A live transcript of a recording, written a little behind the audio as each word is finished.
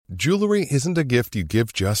Jewelry isn't a gift you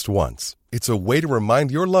give just once. It's a way to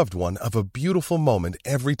remind your loved one of a beautiful moment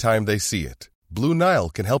every time they see it. Blue Nile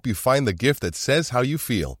can help you find the gift that says how you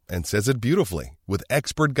feel and says it beautifully, with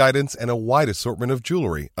expert guidance and a wide assortment of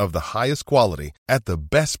jewelry of the highest quality at the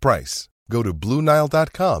best price. Go to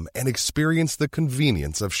BlueNile.com and experience the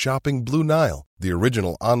convenience of shopping Blue Nile, the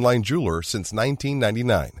original online jeweler since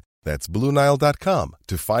 1999. That's BlueNile.com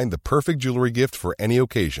to find the perfect jewelry gift for any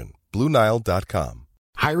occasion. BlueNile.com.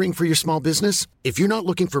 Hiring for your small business? If you're not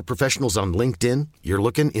looking for professionals on LinkedIn, you're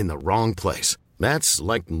looking in the wrong place. That's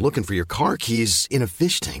like looking for your car keys in a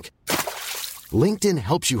fish tank. LinkedIn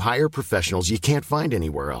helps you hire professionals you can't find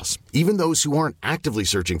anywhere else, even those who aren't actively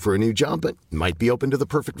searching for a new job but might be open to the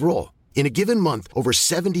perfect role. In a given month, over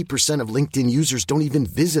 70% of LinkedIn users don't even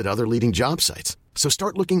visit other leading job sites. So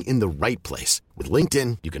start looking in the right place. With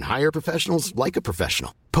LinkedIn, you can hire professionals like a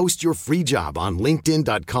professional. Post your free job on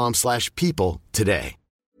linkedin.com/people today.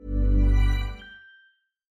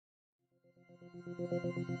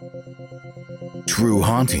 True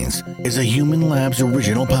Hauntings is a Human Labs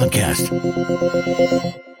original podcast.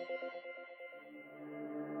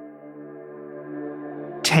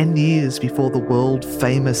 Years before the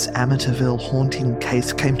world-famous Amityville haunting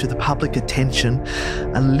case came to the public attention,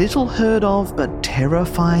 a little heard of but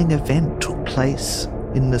terrifying event took place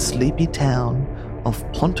in the sleepy town of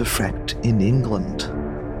Pontefract in England.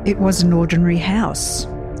 It was an ordinary house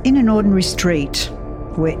in an ordinary street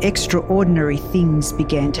where extraordinary things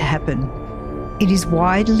began to happen. It is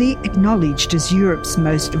widely acknowledged as Europe's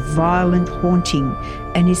most violent haunting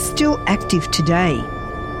and is still active today.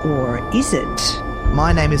 Or is it?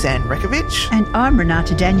 My name is Anne Rekovich. And I'm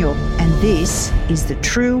Renata Daniel, and this is the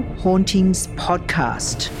True Hauntings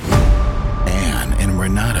Podcast. Anne and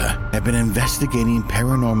Renata have been investigating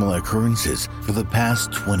paranormal occurrences for the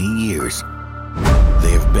past 20 years.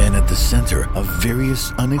 They have been at the center of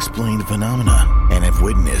various unexplained phenomena and have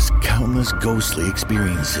witnessed countless ghostly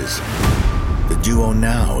experiences. The duo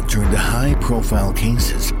now turn to high-profile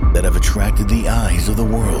cases that have attracted the eyes of the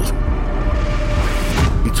world.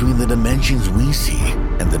 Between the dimensions we see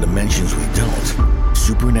and the dimensions we don't,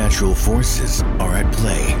 supernatural forces are at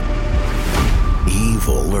play.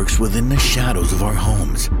 Evil lurks within the shadows of our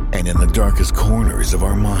homes and in the darkest corners of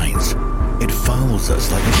our minds. It follows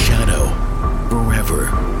us like a shadow, forever.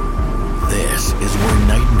 This is where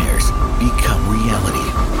nightmares become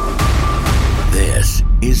reality. This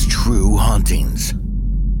is True Hauntings.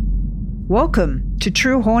 Welcome to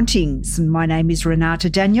True Hauntings. My name is Renata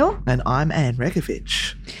Daniel. And I'm Anne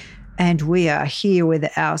Rekovich. And we are here with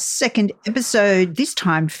our second episode, this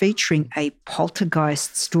time featuring a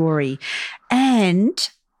poltergeist story. And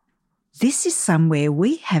this is somewhere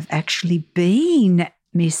we have actually been,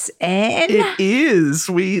 Miss Anne. It is.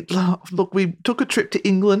 We took a trip to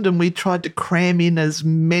England and we tried to cram in as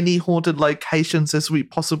many haunted locations as we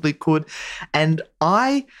possibly could. And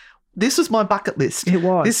this was my bucket list. It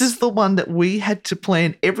was. This is the one that we had to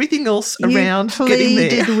plan everything else around getting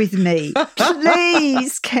there. You pleaded with me.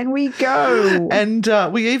 Please, can we go? And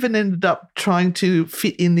we even ended up trying to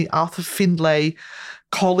fit in the Arthur Findlay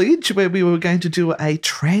College where we were going to do a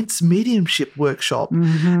trance mediumship workshop.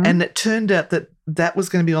 Mm-hmm. And it turned out that was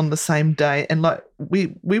going to be on the same day. And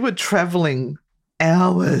we were traveling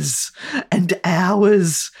hours and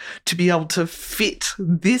hours to be able to fit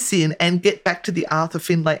this in and get back to the Arthur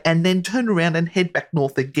Findlay and then turn around and head back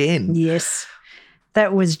north again. Yes,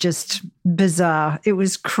 that was just bizarre. It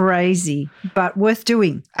was crazy, but worth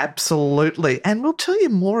doing. Absolutely. And we'll tell you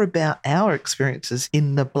more about our experiences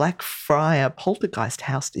in the Blackfriar Poltergeist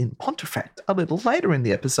House in Pontefract a little later in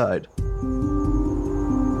the episode.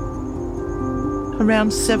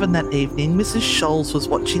 Around 7 that evening, Mrs. Scholes was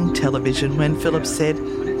watching television when Philip said,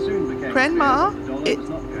 "Grandma,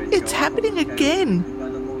 it's happening again."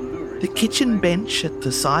 The kitchen bench at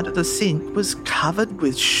the side of the sink was covered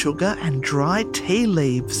with sugar and dried tea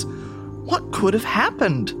leaves. What could have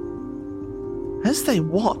happened? As they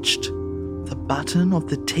watched, the button of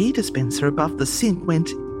the tea dispenser above the sink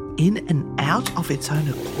went in and out of its own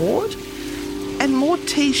accord, and more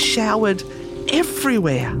tea showered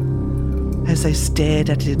everywhere. As they stared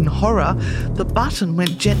at it in horror, the button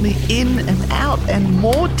went gently in and out and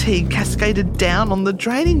more tea cascaded down on the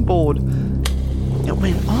draining board. It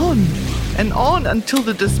went on and on until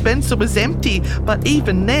the dispenser was empty, but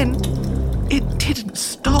even then, it didn't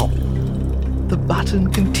stop. The button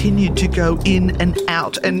continued to go in and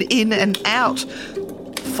out and in and out.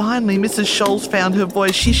 Finally, Mrs. Scholes found her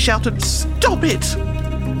voice. She shouted, "Stop it!"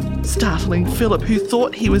 startling Philip, who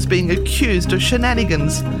thought he was being accused of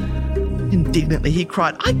shenanigans. Indignantly, he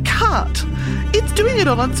cried, "I can't! It's doing it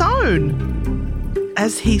on its own!"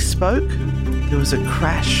 As he spoke, There was a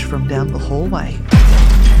crash from down the hallway.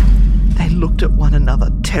 They looked at one another,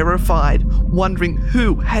 terrified, wondering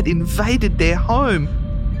who had invaded their home.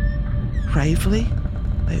 Bravely,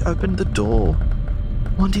 they opened the door,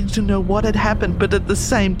 wanting to know what had happened, but at the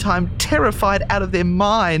same time terrified out of their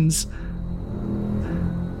minds.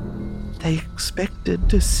 They expected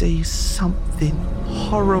to see something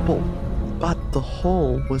horrible, but the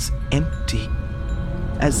hall was empty.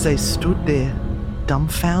 As they stood there,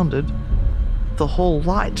 dumbfounded, the hall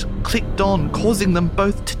light clicked on, causing them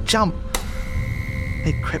both to jump.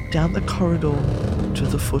 They crept down the corridor to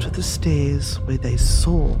the foot of the stairs where they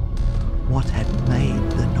saw what had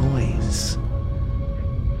made the noise.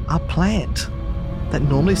 A plant that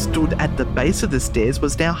normally stood at the base of the stairs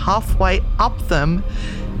was now halfway up them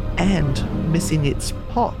and missing its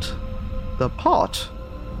pot. The pot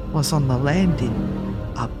was on the landing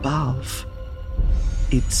above.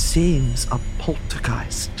 It seems a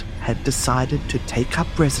poltergeist had decided to take up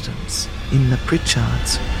residence in the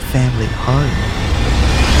Pritchards' family home.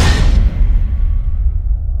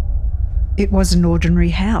 It was an ordinary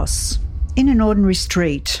house in an ordinary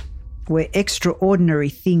street where extraordinary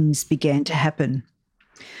things began to happen.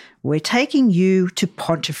 We're taking you to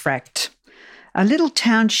Pontefract, a little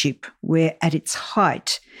township where at its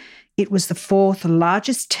height it was the fourth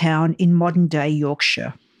largest town in modern-day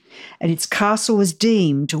Yorkshire, and its castle was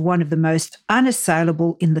deemed one of the most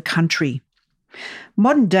unassailable in the country.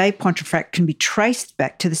 Modern-day Pontefract can be traced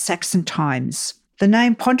back to the Saxon times. The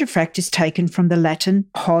name Pontefract is taken from the Latin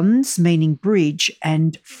pons, meaning bridge,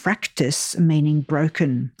 and fractus, meaning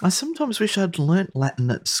broken. I sometimes wish I'd learnt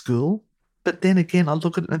Latin at school, but then again I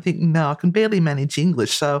look at it and I think, no, I can barely manage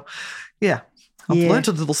English, so yeah, I've learnt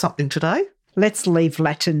a little something today. Let's leave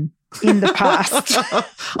Latin in the past.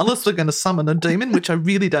 Unless we're going to summon a demon, which I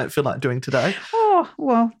really don't feel like doing today. Oh,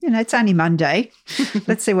 well, it's only Monday.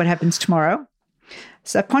 Let's see what happens tomorrow.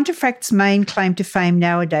 So Pontefract's main claim to fame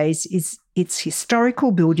nowadays is its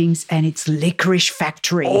historical buildings and its licorice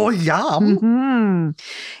factory. Oh, yum. Mm-hmm.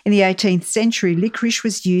 In the 18th century, licorice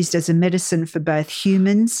was used as a medicine for both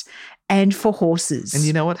humans and for horses. And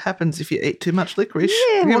you know what happens if you eat too much licorice?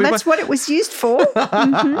 Yeah, well, that's what it was used for.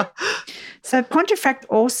 Mm-hmm. So Pontefract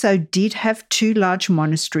also did have two large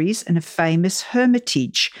monasteries and a famous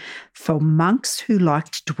hermitage for monks who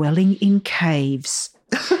liked dwelling in caves.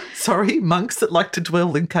 Sorry, monks that like to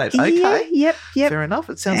dwell in caves. Okay. Yeah, yep. Fair enough.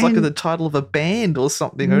 It sounds like the title of a band or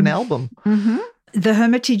something or an album. Mm-hmm. The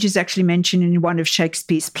hermitage is actually mentioned in one of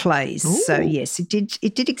Shakespeare's plays. Ooh. So, yes, it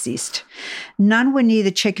did exist. None were near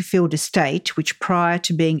the Chequerfield estate, which prior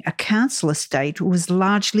to being a council estate was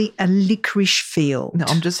largely a licorice field. Now,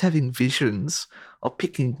 I'm just having visions of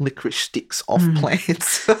picking licorice sticks off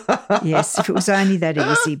plants. Yes, if it was only that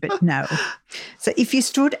easy, but no. So if you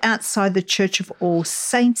stood outside the Church of All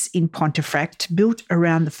Saints in Pontefract, built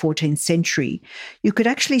around the 14th century, you could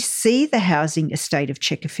actually see the housing estate of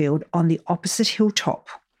Chequerfield on the opposite hilltop.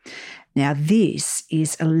 Now, this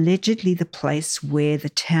is allegedly the place where the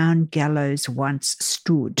town gallows once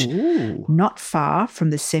stood, not far from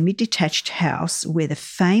the semi-detached house where the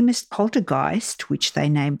famous poltergeist, which they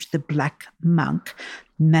named the Black Monk,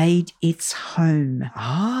 made its home.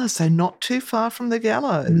 Ah, so not too far from the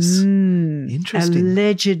gallows. Interesting.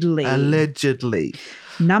 Allegedly.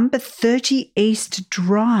 Number 30 East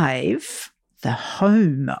Drive, the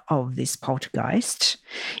home of this poltergeist,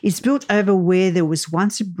 is built over where there was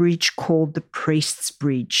once a bridge called the Priest's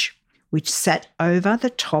Bridge, which sat over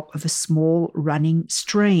the top of a small running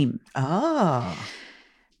stream. Ah.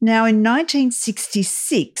 Now, in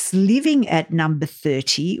 1966, living at number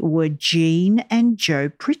 30 were Jean and Joe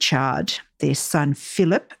Pritchard, their son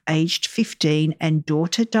Philip, aged 15, and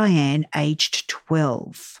daughter Diane, aged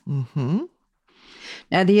 12. Mm-hmm.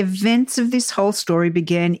 Now, the events of this whole story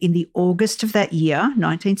began in the August of that year,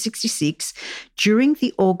 1966, during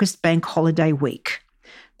the August bank holiday week.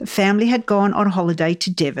 The family had gone on holiday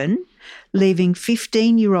to Devon, leaving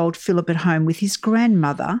 15-year-old Philip at home with his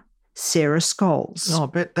grandmother, Sarah Scholes. Oh, I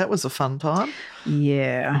bet that was a fun time.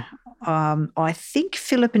 Yeah. I think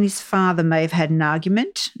Philip and his father may have had an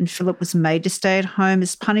argument, and Philip was made to stay at home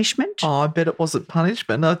as punishment. Oh, I bet it wasn't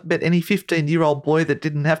punishment. I bet any 15-year-old boy that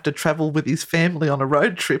didn't have to travel with his family on a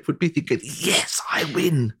road trip would be thinking, yes, I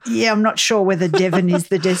win. Yeah, I'm not sure whether Devon is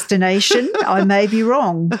the destination. I may be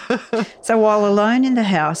wrong. So while alone in the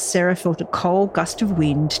house, Sarah felt a cold gust of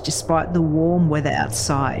wind despite the warm weather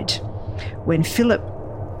outside. When Philip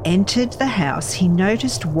entered the house, he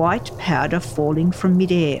noticed white powder falling from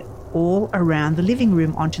midair all around the living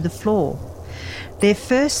room onto the floor. Their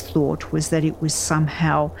first thought was that it was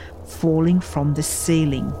somehow falling from the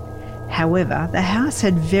ceiling. However, the house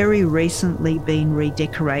had very recently been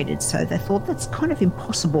redecorated, so they thought that's kind of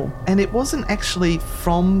impossible. And it wasn't actually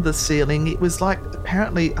from the ceiling. It was like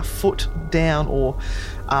apparently a foot down or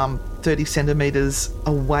 30 centimetres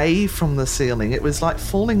away from the ceiling. It was like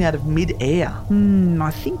falling out of mid-air.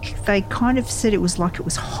 I think they kind of said it was like it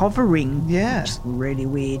was hovering. Yeah. Which is really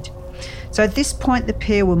weird. So at this point, the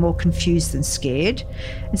pair were more confused than scared.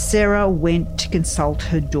 And Sarah went to consult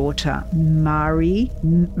her daughter, Marie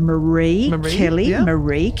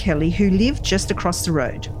Kelly, who lived just across the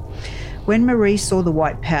road. When Marie saw the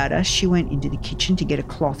white powder, she went into the kitchen to get a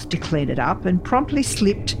cloth to clean it up and promptly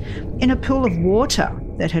slipped in a pool of water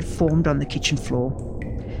that had formed on the kitchen floor.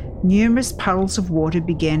 Numerous puddles of water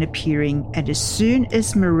began appearing, and as soon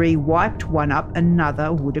as Marie wiped one up,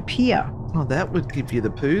 another would appear. Oh, that would give you the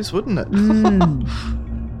poos, wouldn't it?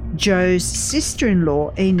 Joe's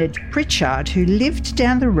sister-in-law, Enid Pritchard, who lived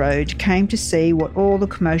down the road, came to see what all the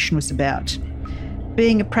commotion was about.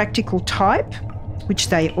 Being a practical type, which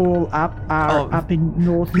they all are up in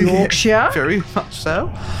North Yorkshire. Very much so.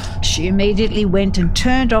 She immediately went and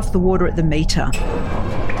turned off the water at the meter.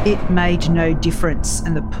 It made no difference,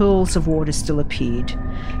 and the pools of water still appeared.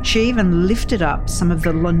 She even lifted up some of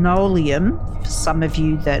the linoleum. For some of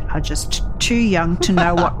you that are just too young to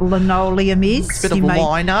know what linoleum is, Bit of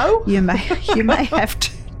lino. You may have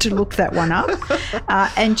to look that one up,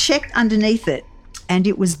 and checked underneath it, and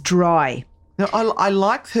it was dry. Now, I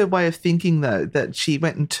liked her way of thinking, though, that she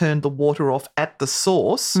went and turned the water off at the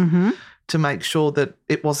source to make sure that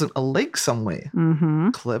it wasn't a leak somewhere.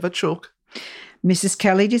 Clever chook. Mrs.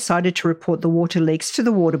 Kelly decided to report the water leaks to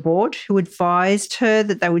the water board, who advised her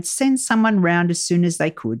that they would send someone round as soon as they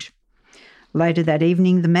could. Later that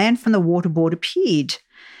evening, the man from the water board appeared.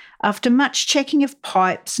 After much checking of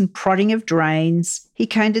pipes and prodding of drains, he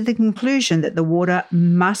came to the conclusion that the water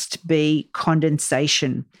must be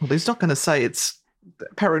condensation. Well, he's not going to say it's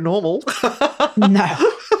paranormal.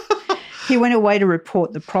 No. He went away to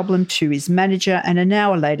report the problem to his manager, and an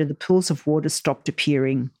hour later the pools of water stopped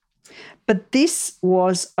appearing. But this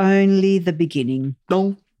was only the beginning.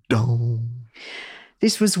 Dong, dong.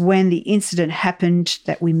 This was when the incident happened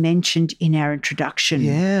that we mentioned in our introduction.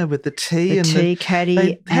 Yeah, with the tea and tea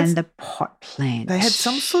caddy and the pot plant. They had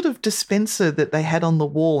some sort of dispenser that they had on the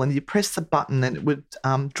wall, and you press the button and it would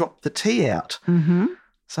drop the tea out.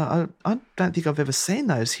 So I don't think I've ever seen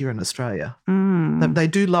those here in Australia. They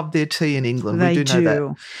do love their tea in England. They we do know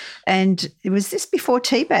that. And was this before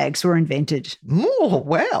tea bags were invented? Oh,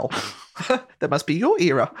 wow. That must be your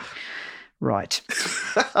era. Right.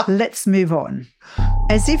 Let's move on.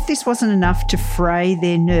 As if this wasn't enough to fray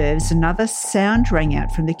their nerves, another sound rang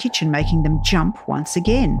out from the kitchen, making them jump once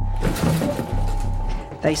again.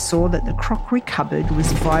 They saw that the crockery cupboard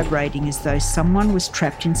was vibrating as though someone was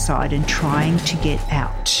trapped inside and trying to get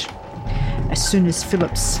out. As soon as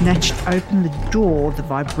Philip snatched open the door, the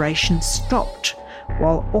vibration stopped,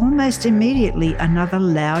 while almost immediately another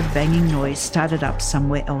loud banging noise started up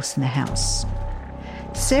somewhere else in the house.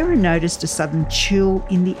 Sarah noticed a sudden chill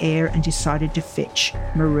in the air and decided to fetch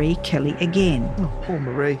Marie Kelly again. Oh, poor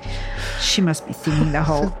Marie. She must be thinking the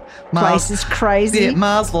whole place is crazy. Yeah,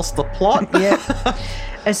 Mars lost the plot. Yeah.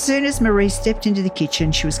 As soon as Marie stepped into the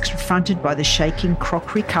kitchen, she was confronted by the shaking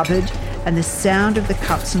crockery cupboard and the sound of the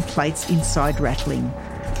cups and plates inside rattling.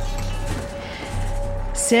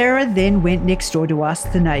 Sarah then went next door to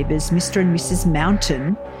ask the neighbours, Mr. and Mrs.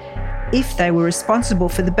 Mountain, if they were responsible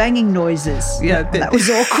for the banging noises. Yeah, that was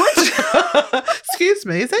awkward. Excuse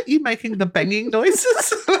me, is that you making the banging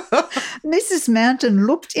noises? Mrs. Mountain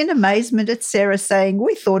looked in amazement at Sarah, saying,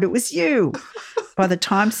 "We thought it was you." By the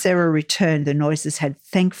time Sarah returned, the noises had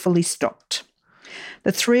thankfully stopped.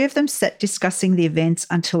 The three of them sat discussing the events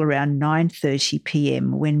until around 9:30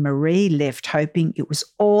 p.m. when Marie left, hoping it was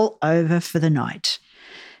all over for the night.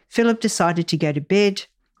 Philip decided to go to bed,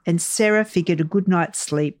 and Sarah figured a good night's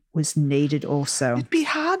sleep was needed also. It'd be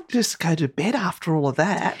hard to just go to bed after all of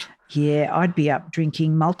that. Yeah, I'd be up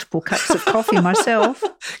drinking multiple cups of coffee myself.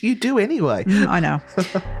 You do anyway. I know.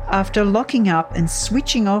 After locking up and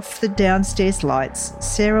switching off the downstairs lights,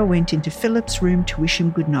 Sarah went into Philip's room to wish him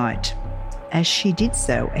good night. As she did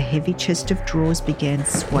so, a heavy chest of drawers began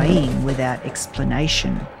swaying without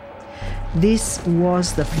explanation. This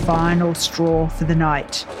was the final straw for the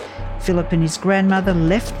night. Philip and his grandmother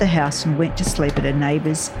left the house and went to sleep at a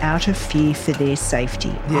neighbour's out of fear for their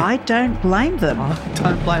safety. Yeah. I don't blame them. I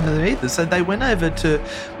don't blame them either. So they went over to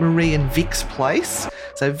Marie and Vic's place.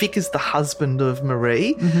 So Vic is the husband of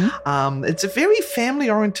Marie. It's a very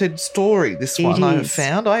family-oriented story, this one I have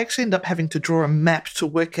found. I actually ended up having to draw a map to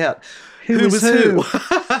work out who was who.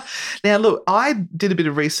 Now, look, I did a bit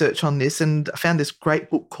of research on this and found this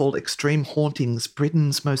great book called Extreme Hauntings,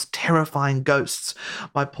 Britain's Most Terrifying Ghosts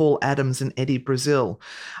by Paul Adams and Eddie Brazil.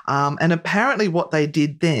 And apparently what they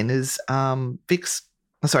did then is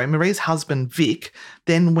Marie's husband, Vic,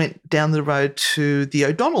 then went down the road to the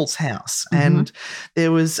O'Donnell's house, and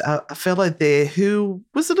there was a fellow there who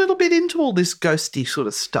was a little bit into all this ghosty sort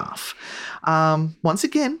of stuff. Once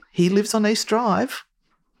again, he lives on East Drive.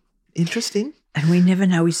 Interesting. And we never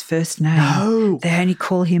know his first name. No. They only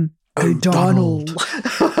call him O'Donnell.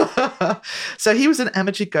 So he was an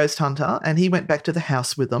amateur ghost hunter and he went back to the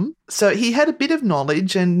house with them. So he had a bit of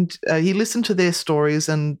knowledge and he listened to their stories,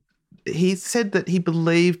 and he said that he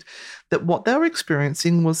believed that what they were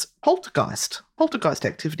experiencing was poltergeist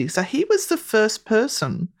activity. So he was the first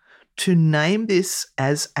person to name this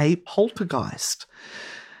as a poltergeist.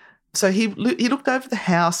 So he looked over the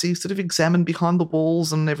house, he sort of examined behind the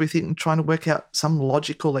walls and everything and trying to work out some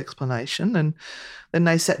logical explanation. And then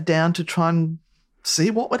they sat down to try and see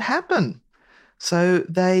what would happen. So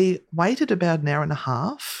they waited about an hour and a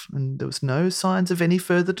half and there was no signs of any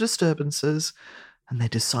further disturbances, and they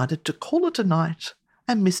decided to call it a night,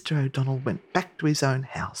 and Mr. O'Donnell went back to his own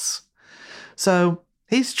house. So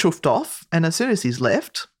he's chuffed off, and as soon as he's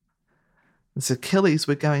left, the Sir Kellys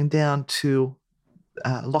were going down to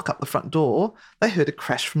lock up the front door, they heard a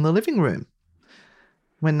crash from the living room.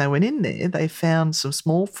 When they went in there, they found some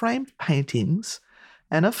small framed paintings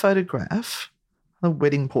and a photograph, a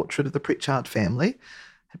wedding portrait of the Pritchard family,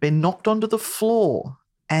 had been knocked onto the floor,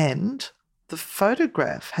 and the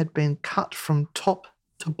photograph had been cut from top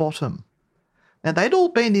to bottom. Now, they'd all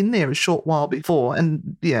been in there a short while before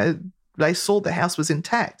and, they saw the house was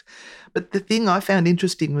intact. But the thing I found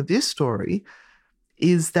interesting with this story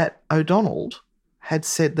is that O'Donnell had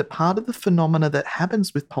said that part of the phenomena that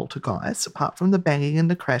happens with poltergeists, apart from the banging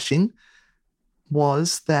and the crashing,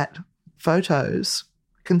 was that photos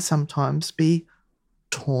can sometimes be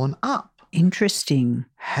torn up. Interesting.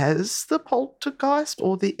 Has the poltergeist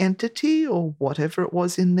or the entity or whatever it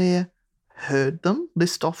was in there heard them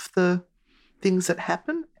list off the things that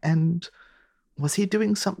happen? And was he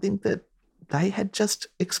doing something that they had just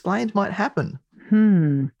explained might happen?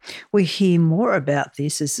 We hear more about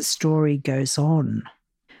this as the story goes on.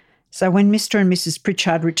 So when Mr. and Mrs.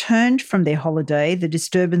 Pritchard returned from their holiday, the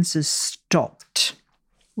disturbances stopped,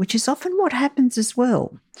 which is often what happens as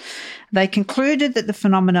well. They concluded that the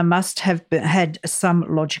phenomena must have had some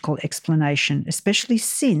logical explanation, especially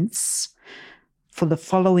since, for the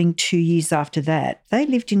following 2 years after that, they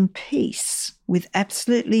lived in peace with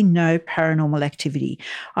absolutely no paranormal activity.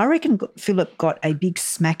 I reckon Philip got a big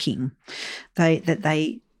smacking.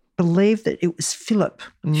 They believed that it was Philip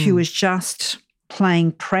who was just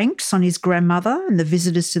playing pranks on his grandmother and the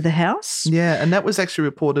visitors to the house. Yeah, and that was actually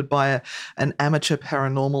reported by an amateur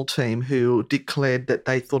paranormal team who declared that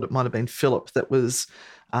they thought it might have been Philip that was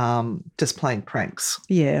just playing pranks.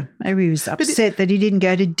 Yeah, maybe he was upset that he didn't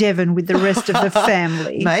go to Devon with the rest of the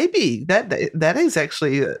family. Maybe. That is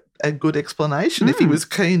actually a good explanation if he was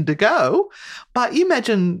keen to go. But you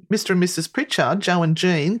imagine Mr. and Mrs. Pritchard, Joe and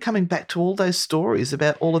Jean, coming back to all those stories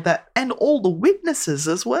about all of that and all the witnesses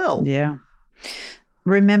as well. Yeah.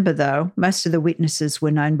 Remember, though, most of the witnesses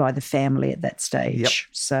were known by the family at that stage. Yep.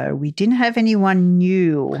 So we didn't have anyone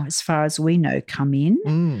new, as far as we know, come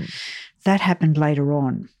in. That happened later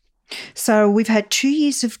on. So we've had 2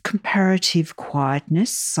 years of comparative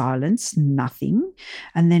quietness, silence, nothing,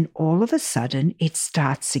 and then all of a sudden it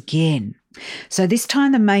starts again. So this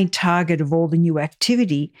time the main target of all the new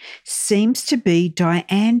activity seems to be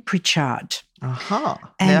Diane Pritchard.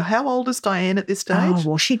 Aha. Now, how old is Diane at this stage? Oh,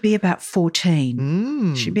 well, she'd be about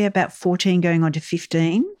 14. She'd be about 14 going on to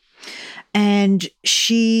 15. And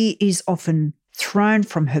she is often thrown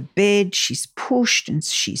from her bed, she's pushed and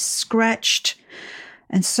she's scratched.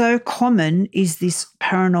 And so common is this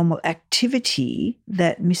paranormal activity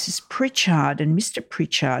that Mrs. Pritchard and Mr.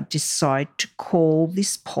 Pritchard decide to call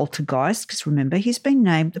this poltergeist, because remember, he's been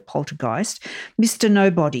named the poltergeist, Mr.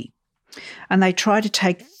 Nobody. And they try to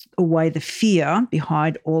take away the fear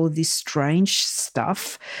behind all of this strange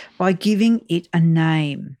stuff by giving it a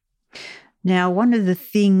name. Now, one of the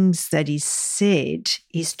things that is said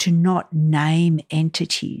is to not name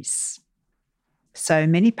entities. So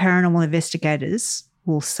many paranormal investigators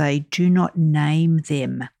will say, do not name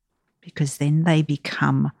them, because then they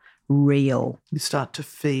become real. You start to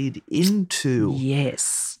feed into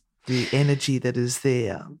the energy that is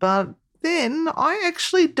there. But then I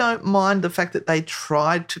actually don't mind the fact that they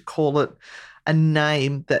tried to call it a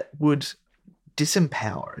name that would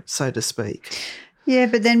disempower it, so to speak. Yeah,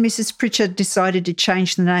 but then Mrs. Pritchard decided to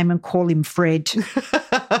change the name and call him Fred.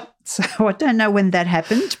 So I don't know when that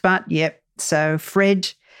happened, but yep. So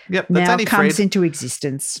Fred now comes into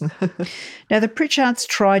existence. Now, the Pritchards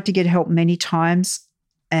tried to get help many times,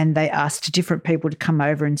 and they asked different people to come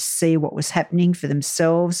over and see what was happening for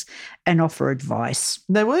themselves and offer advice.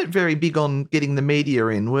 They weren't very big on getting the media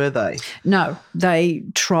in, were they? No, they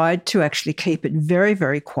tried to actually keep it very,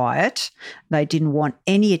 very quiet. They didn't want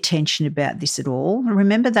any attention about this at all.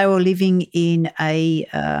 Remember, they were living in a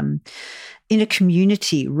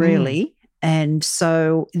community, really, and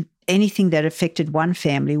so anything that affected one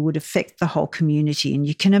family would affect the whole community. And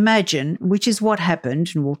you can imagine, which is what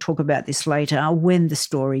happened, and we'll talk about this later, when the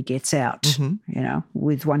story gets out,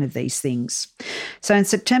 with one of these things. So in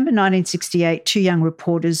September 1968, 2 young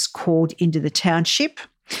reporters called into the township.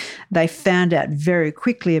 They found out very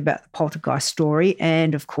quickly about the poltergeist story,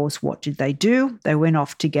 and of course, what did they do? They went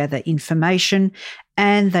off to gather information,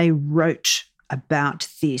 and they wrote about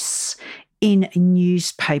this in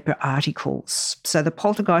newspaper articles. So the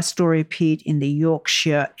poltergeist story appeared in the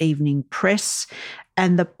Yorkshire Evening Press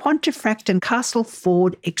and the Pontefract and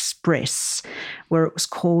Castleford Express, where it was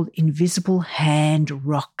called Invisible Hand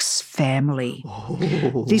Rocks Family.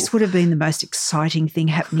 Oh. This would have been the most exciting thing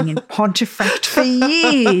happening in Pontefract for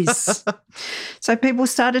years. So people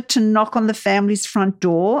started to knock on the family's front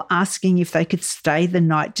door, asking if they could stay the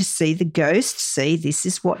night to see the ghost. See, this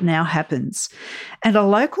is what now happens. And a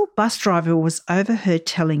local bus driver was overheard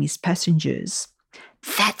telling his passengers,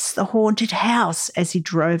 "That's the haunted house," as he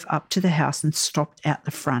drove up to the house and stopped out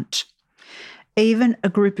the front. Even a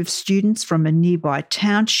group of students from a nearby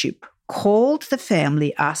township called the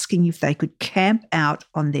family asking if they could camp out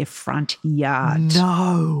on their front yard.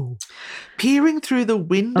 No. Peering through the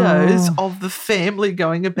windows of the family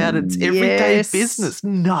going about its everyday business.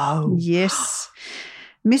 No. Yes.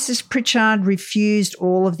 Mrs. Pritchard refused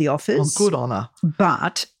all of the offers. Oh, good on her.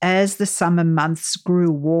 But as the summer months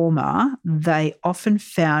grew warmer, they often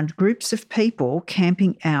found groups of people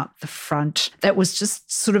camping out the front. That was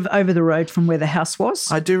just sort of over the road from where the house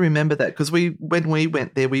was. I do remember that because when we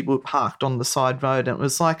went there, we were parked on the side road, and it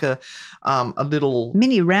was like a little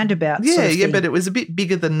mini roundabout. Yeah, sort of thing. But it was a bit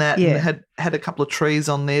bigger than that, and had a couple of trees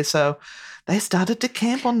on there, so they started to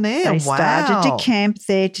camp on there. They started to camp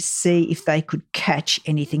there to see if they could catch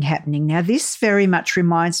anything happening. Now, this very much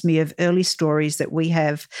reminds me of early stories that we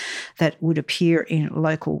have that would appear in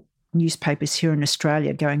local newspapers here in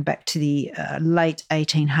Australia going back to the late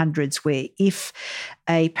 1800s, where if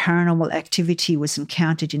a paranormal activity was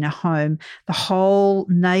encountered in a home, the whole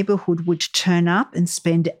neighbourhood would turn up and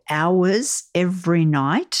spend hours every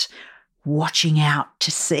night watching out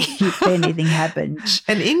to see if anything happened.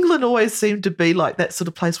 And England always seemed to be like that sort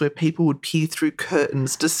of place where people would peer through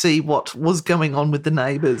curtains to see what was going on with the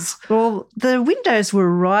neighbours. Well, the windows were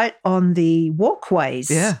right on the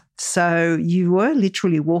walkways. Yeah. So you were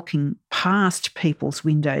literally walking past people's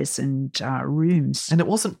windows and rooms. And it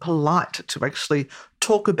wasn't polite to actually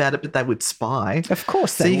talk about it, but they would spy. Of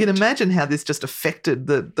course they would. So you can imagine how this just affected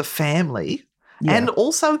the family. Yeah. And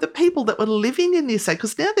also the people that were living in this,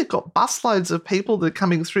 because now they've got busloads of people that are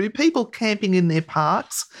coming through, people camping in their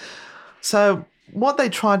parks. So what they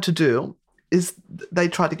tried to do is they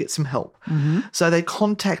tried to get some help. Mm-hmm. So they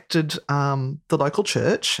contacted the local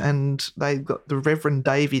church, and they got the Reverend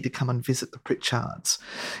Davy to come and visit the Pritchards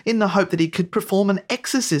in the hope that he could perform an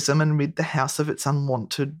exorcism and rid the house of its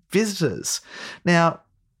unwanted visitors. Now,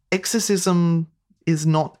 exorcism is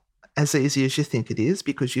not as easy as you think it is,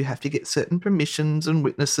 because you have to get certain permissions and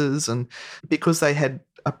witnesses, and because they had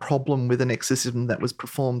a problem with an exorcism that was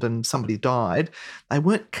performed and somebody died, they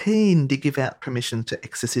weren't keen to give out permission to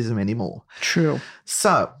exorcism anymore. True.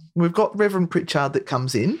 So we've got Reverend Pritchard that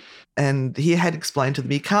comes in, and he had explained to them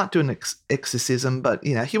he can't do an exorcism, but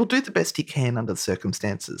he will do the best he can under the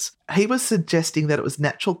circumstances. He was suggesting that it was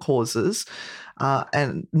natural causes,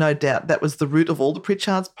 and no doubt that was the root of all the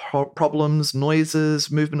Pritchards' problems. Noises,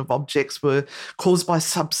 movement of objects were caused by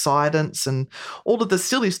subsidence, and all of the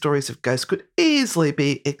silly stories of ghosts could easily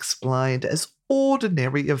be explained as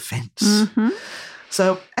ordinary events. Mm-hmm.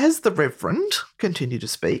 So as the Reverend continued to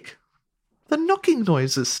speak, the knocking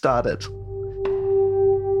noises started.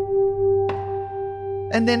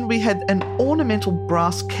 And then we had an ornamental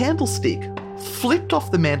brass candlestick flipped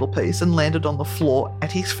off the mantelpiece and landed on the floor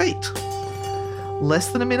at his feet.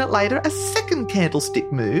 Less than a minute later, a second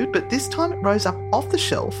candlestick moved, but this time it rose up off the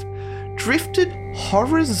shelf, drifted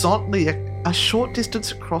horizontally a short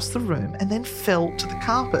distance across the room, and then fell to the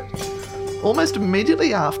carpet. Almost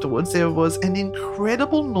immediately afterwards, there was an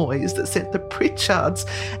incredible noise that sent the Pritchards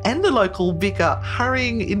and the local vicar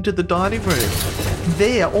hurrying into the dining room.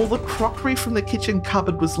 There, all the crockery from the kitchen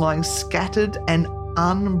cupboard was lying scattered and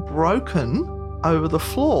unbroken over the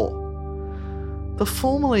floor. The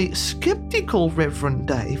formerly sceptical Reverend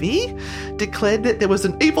Davy declared that there was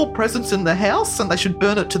an evil presence in the house and they should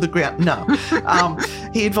burn it to the ground. No.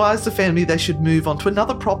 He advised the family they should move on to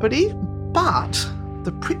another property, but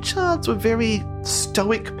the Pritchards were very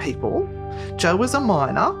stoic people. Joe was a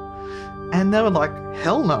minor, and they were like,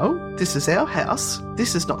 hell no, this is our house.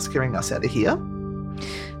 This is not scaring us out of here.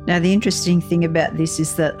 Now, the interesting thing about this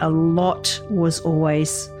is that a lot was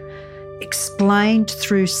always explained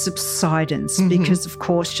through subsidence because, of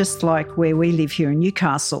course, just like where we live here in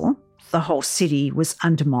Newcastle, the whole city was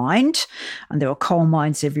undermined and there were coal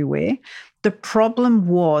mines everywhere. The problem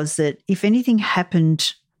was that if anything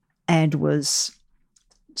happened and was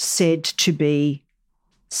said to be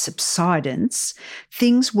subsidence,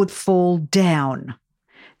 things would fall down.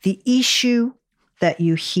 The issue that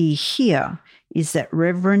you hear here is that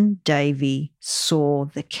Reverend Davy saw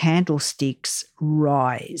the candlesticks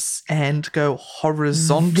rise. And go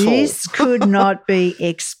horizontal. This could not be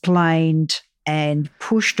explained and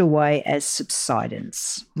pushed away as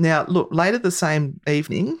subsidence. Now, look, later the same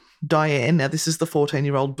evening, Diane, now this is the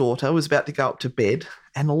 14-year-old daughter, was about to go up to bed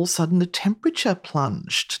and all of a sudden the temperature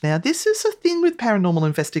plunged. Now, this is a thing with paranormal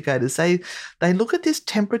investigators. They look at this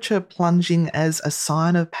temperature plunging as a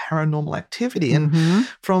sign of paranormal activity. And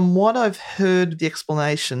from what I've heard, the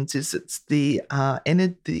explanations is it's the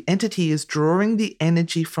entity is drawing the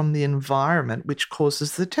energy from the environment, which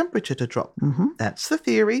causes the temperature to drop. That's the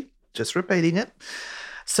theory, just repeating it.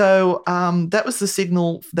 So that was the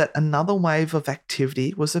signal that another wave of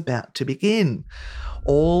activity was about to begin.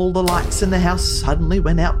 All the lights in the house suddenly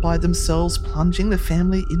went out by themselves, plunging the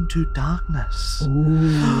family into darkness.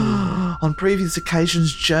 On previous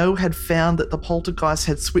occasions, Joe had found that the poltergeist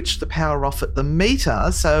had switched the power off at the meter.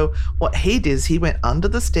 So what he did is he went under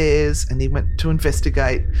the stairs and he went to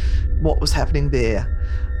investigate what was happening there.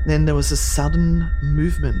 Then there was a sudden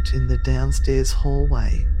movement in the downstairs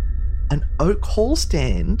hallway. An oak hall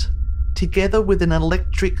stand, together with an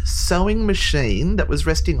electric sewing machine that was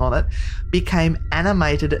resting on it, became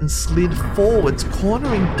animated and slid forwards,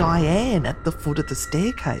 cornering Diane at the foot of the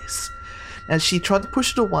staircase. As she tried to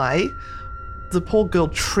push it away, the poor girl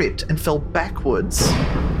tripped and fell backwards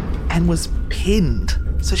and was pinned.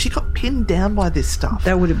 So she got pinned down by this stuff.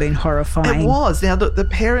 That would have been horrifying. It was. Now, the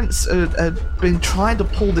parents had been trying to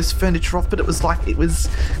pull this furniture off, but it was like it was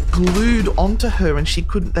glued onto her and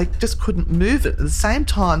they just couldn't move it. At the same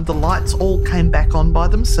time, the lights all came back on by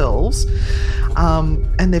themselves,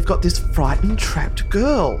 and they've got this frightened, trapped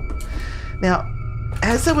girl. Now,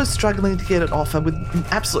 as they were struggling to get it off her with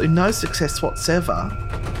absolutely no success whatsoever,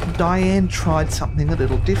 Diane tried something a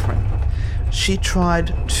little different. She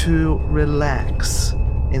tried to relax.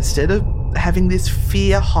 Instead of having this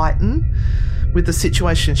fear heighten with the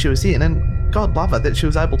situation she was in, and God love her that she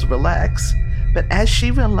was able to relax, but as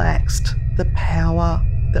she relaxed, the power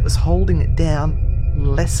that was holding it down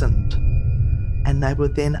lessened, and they were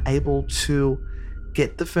then able to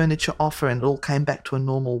get the furniture off her and it all came back to a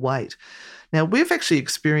normal weight. Now, we've actually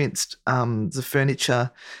experienced the furniture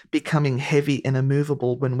becoming heavy and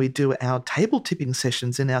immovable when we do our table tipping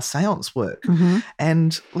sessions in our seance work.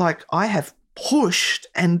 And like I have pushed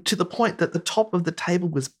and to the point that the top of the table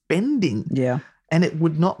was bending and it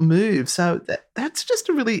would not move. So that's just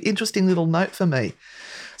a really interesting little note for me.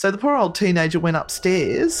 So the poor old teenager went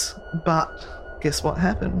upstairs, but guess what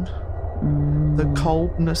happened? The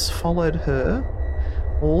coldness followed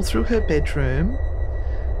her all through her bedroom,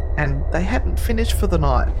 and they hadn't finished for the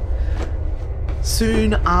night.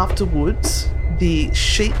 Soon afterwards, the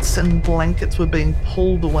sheets and blankets were being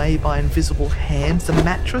pulled away by invisible hands. The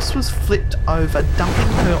mattress was flipped over, dumping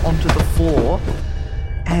her onto the floor.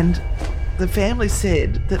 And the family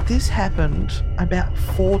said that this happened about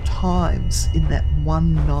 4 times in that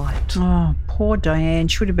one night. Oh, poor Diane.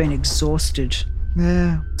 She would have been exhausted.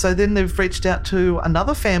 Yeah. So then they've reached out to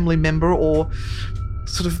another family member, or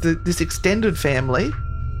sort of this extended family,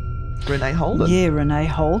 Renee Holden. Yeah, Renee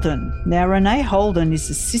Holden. Now, Renee Holden is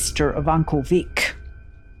the sister of Uncle Vic.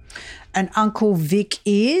 And Uncle Vic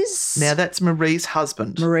is? Now, that's Marie's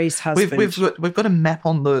husband. Marie's husband. We've got a map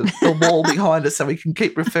on the wall behind us so we can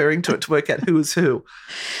keep referring to it to work out who is who.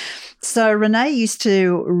 So Renee used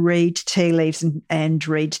to read tea leaves and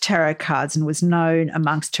read tarot cards and was known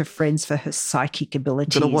amongst her friends for her psychic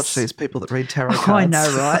abilities. Got to watch these people that read tarot cards. I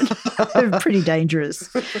know, right? They're pretty dangerous.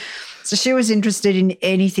 So she was interested in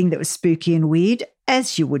anything that was spooky and weird,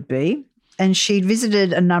 as you would be. and she'd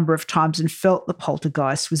visited a number of times and felt the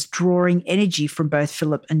poltergeist was drawing energy from both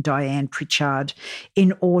Philip and Diane Pritchard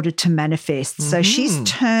in order to manifest. So she's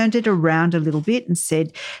turned it around a little bit and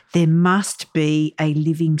said there must be a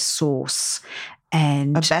living source.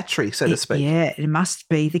 And a battery, so to speak. Yeah, it must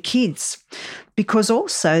be the kids. Because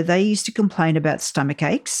also they used to complain about stomach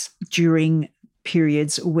aches during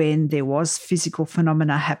periods when there was physical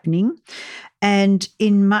phenomena happening. And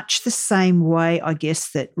in much the same way, I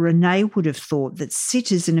guess, that Renee would have thought that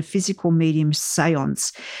sitters in a physical medium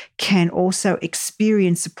seance can also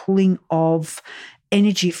experience a pulling of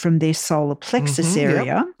energy from their solar plexus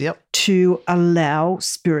area to allow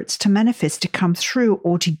spirits to manifest, to come through,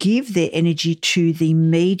 or to give their energy to the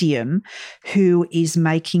medium who is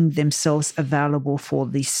making themselves available for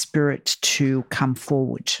the spirit to come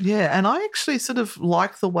forward. Yeah, and I actually sort of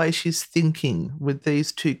like the way she's thinking with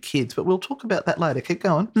these two kids, but we'll talk about that later. Keep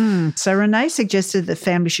going. So Renee suggested the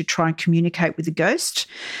family should try and communicate with the ghost,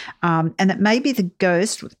 and that maybe the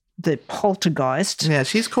ghost, the poltergeist. Yeah,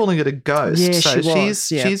 she's calling it a ghost. Yeah, so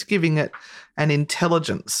she's giving it an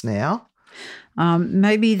intelligence now.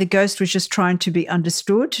 Maybe the ghost was just trying to be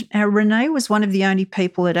understood. Now, Renee was one of the only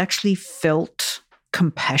people that actually felt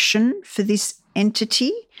compassion for this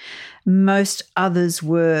entity. Most others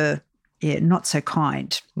were, not so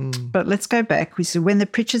kind. But let's go back. We said when the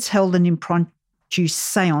Pritchards held an impromptu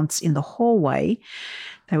seance in the hallway,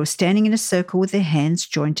 they were standing in a circle with their hands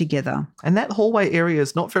joined together. And that hallway area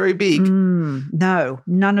is not very big. No,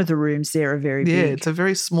 none of the rooms there are very big. Yeah, it's a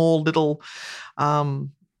very small little,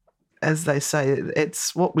 as they say,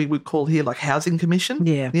 it's what we would call here like housing commission.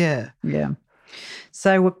 Yeah.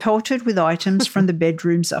 So we're pelted with items from the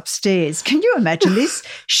bedrooms upstairs. Can you imagine this?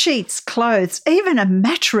 Sheets, clothes, even a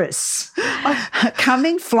mattress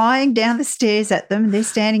coming, flying down the stairs at them. They're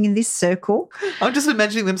standing in this circle. I'm just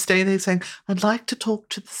imagining them standing there saying, I'd like to talk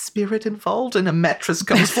to the spirit involved, and a mattress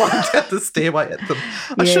comes flying down the stairway at them.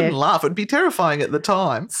 I shouldn't laugh. It'd be terrifying at the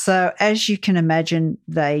time. So as you can imagine,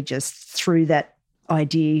 they just threw that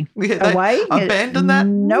idea away. Abandon that.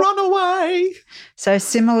 Nope. Run away. So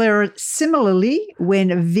similarly,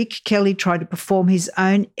 when Vic Kelly tried to perform his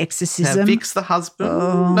own exorcism. Now, Vic's the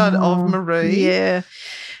husband of Marie. Yeah.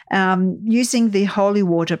 Using the holy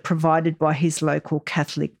water provided by his local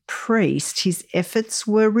Catholic priest, his efforts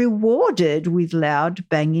were rewarded with loud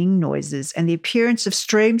banging noises and the appearance of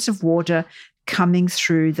streams of water coming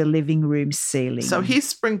through the living room ceiling. So he's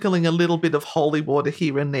sprinkling a little bit of holy water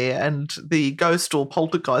here and there, and the ghost or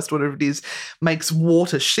poltergeist, whatever it is, makes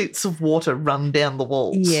sheets of water run down the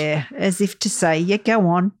walls. Yeah, as if to say, go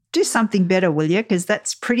on, do something better, will you? Because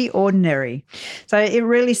that's pretty ordinary. So it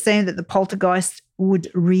really seemed that the poltergeist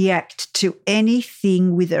would react to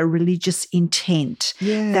anything with a religious intent.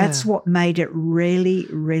 Yeah. That's what made it really,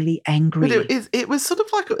 really angry. But it was sort of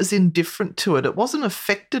like it was indifferent to it. It wasn't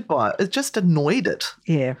affected by it. It just annoyed it.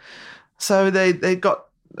 Yeah. So they got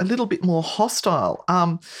a little bit more hostile.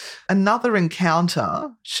 Another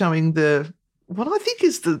encounter showing what I think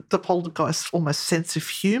is the poltergeist's almost sense of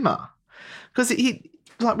humour. Because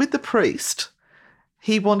with the priest,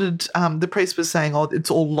 he wanted, the priest was saying, it's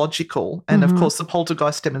all logical. And, of course, the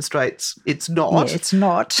poltergeist demonstrates it's not. Yeah, it's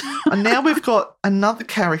not. And now we've got another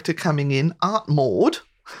character coming in, Aunt Maud,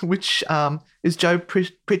 which is Joe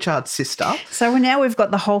Pritchard's sister. So now we've got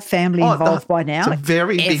the whole family involved by now. It's a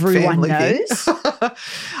very big Everyone family. knows.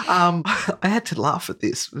 I had to laugh at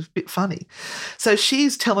this. It was a bit funny. So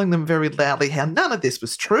she's telling them very loudly how none of this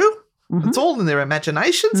was true. It's all in their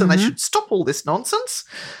imaginations and they should stop all this nonsense.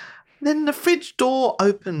 Then the fridge door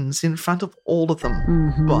opens in front of all of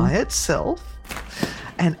them by itself,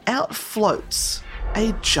 and out floats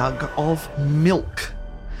a jug of milk.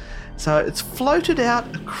 So it's floated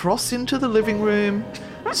out across into the living room,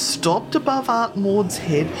 stopped above Aunt Maud's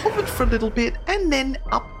head, hovered for a little bit, and then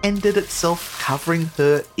upended itself, covering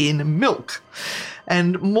her in milk.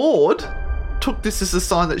 And Maud took this as a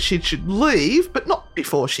sign that she should leave, but not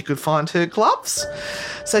before she could find her gloves.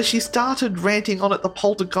 So she started ranting on at the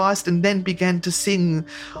poltergeist and then began to sing,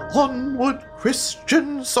 "Onward,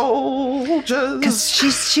 Christian soldiers." Because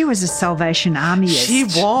she was a Salvation Armyist. She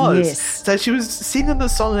was. Yes. So she was singing the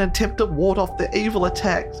song in an attempt to ward off the evil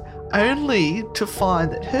attacks, only to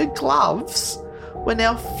find that her gloves were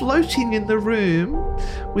now floating in the room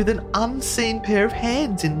with an unseen pair of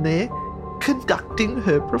hands in there conducting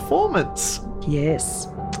her performance. Yes.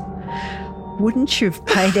 Wouldn't you have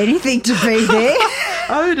paid anything to be there?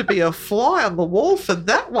 Oh, to be a fly on the wall for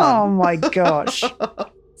that one. Oh, my gosh.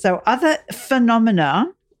 So other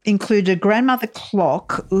phenomena include a grandmother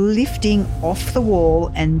clock lifting off the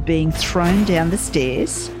wall and being thrown down the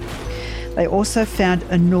stairs. They also found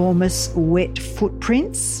enormous wet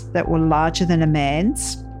footprints that were larger than a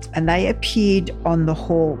man's, and they appeared on the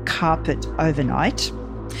hall carpet overnight.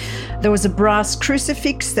 There was a brass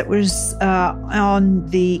crucifix that was on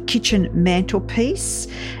the kitchen mantelpiece,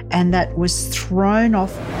 and that was thrown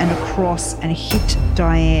off and across and hit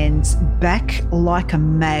Diane's back like a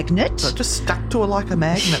magnet. So it just stuck to her like a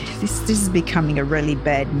magnet. This is becoming a really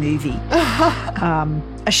bad movie.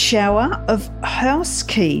 A shower of house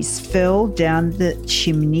keys fell down the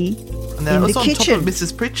chimney And that in was the on kitchen. top of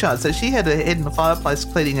Mrs. Pritchard, so she had her head in the fireplace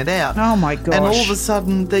cleaning it out. Oh my gosh. And all of a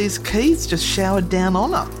sudden, these keys just showered down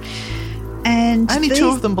on her. And Only two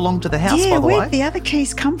of them belonged to the house, by the where'd way. the other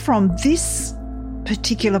keys come from? This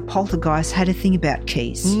particular poltergeist had a thing about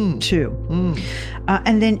keys too.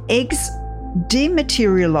 And then eggs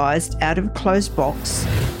dematerialised out of a closed box,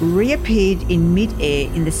 reappeared in mid-air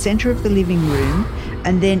in the centre of the living room,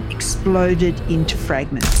 and then exploded into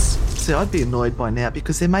fragments. See, I'd be annoyed by now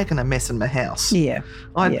because they're making a mess in my house. Yeah.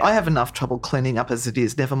 I have enough trouble cleaning up as it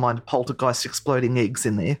is, never mind poltergeist exploding eggs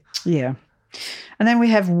in there. Yeah. And then we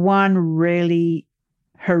have one really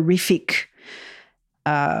horrific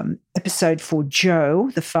episode for Joe,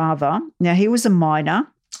 the father. Now, he was a miner,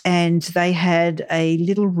 and they had a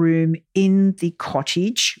little room in the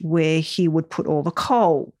cottage where he would put all the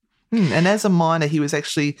coal. And as a miner, he was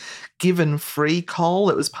actually given free coal.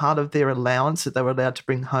 It was part of their allowance that they were allowed to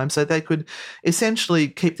bring home, so they could essentially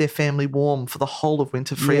keep their family warm for the whole of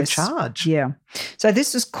winter free of charge. Yeah. So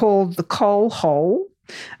this is called the coal hole.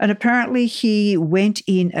 And apparently he went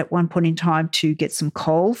in at one point in time to get some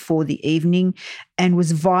coal for the evening and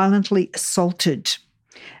was violently assaulted.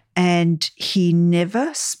 And he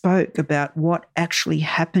never spoke about what actually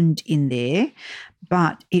happened in there,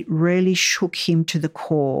 but it really shook him to the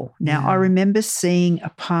core. Now, I remember seeing a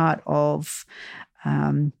part of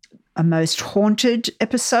a Most Haunted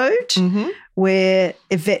episode where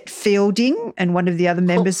Yvette Fielding and one of the other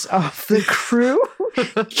members of the crew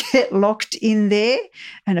get locked in there,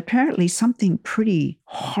 and apparently something pretty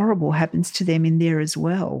horrible happens to them in there as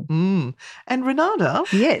well. And Renata,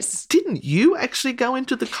 Yes. didn't you actually go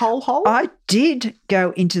into the coal hole? I did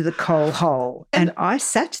go into the coal hole and I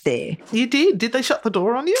sat there. You did? Did they shut the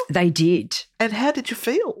door on you? They did. And how did you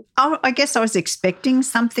feel? I guess I was expecting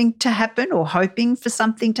something to happen or hoping for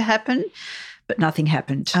something to happen, but nothing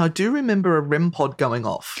happened. I do remember a REM pod going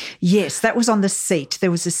off. Yes, that was on the seat.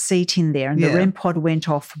 There was a seat in there and the REM pod went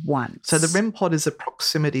off once. So the REM pod is a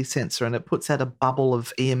proximity sensor and it puts out a bubble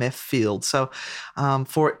of EMF field. So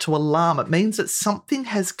for it to alarm, it means that something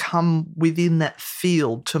has come within that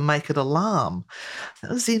field to make it alarm.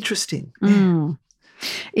 That was interesting.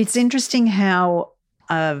 It's interesting how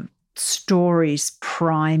stories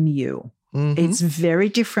prime you. It's very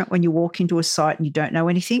different when you walk into a site and you don't know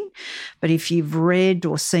anything. But if you've read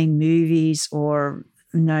or seen movies or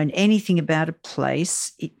known anything about a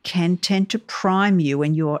place, it can tend to prime you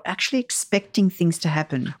when you're actually expecting things to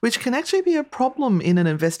happen. Which can actually be a problem in an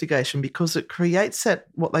investigation because it creates that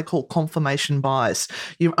what they call confirmation bias.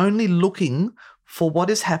 You're only looking for what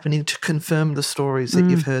is happening to confirm the stories that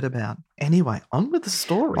you've heard about. Anyway, on with the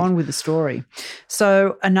story. On with the story.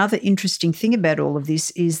 So another interesting thing about all of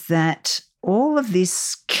this is that all of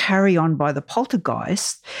this carry on by the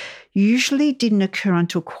poltergeist usually didn't occur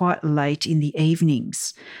until quite late in the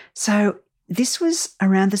evenings. So this was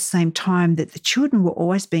around the same time that the children were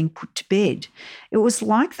always being put to bed. It was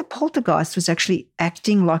like the poltergeist was actually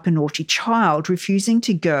acting like a naughty child, refusing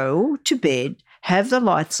to go to bed, have the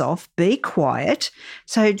lights off, be quiet,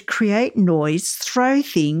 so it'd create noise, throw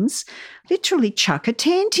things, literally chuck a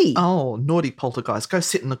tanty. Oh, naughty poltergeist. Go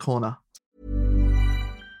sit in the corner.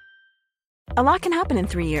 A lot can happen in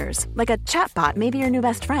 3 years, like a chatbot may be your new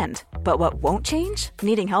best friend. But what won't change?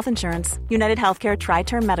 Needing health insurance. United Healthcare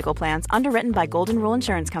Tri-Term Medical Plans, underwritten by Golden Rule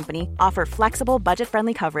Insurance Company, offer flexible,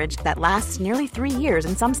 budget-friendly coverage that lasts nearly 3 years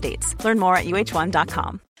in some states. Learn more at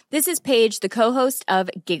uh1.com. This is Paige, the co-host of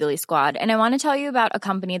Giggly Squad, and I want to tell you about a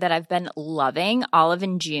company that I've been loving, Olive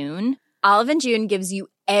 & June. Olive & June gives you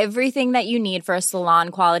everything that you need for a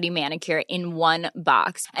salon-quality manicure in one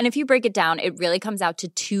box. And if you break it down, it really comes out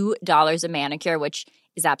to $2 a manicure, which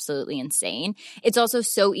is absolutely insane. It's also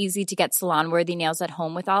so easy to get salon-worthy nails at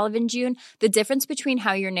home with Olive & June. The difference between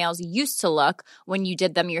how your nails used to look when you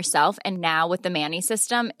did them yourself and now with the Mani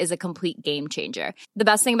system is a complete game changer. The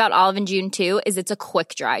best thing about Olive & June, too, is it's a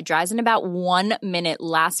quick dry. Dries in about 1 minute,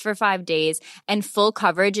 lasts for 5 days, and full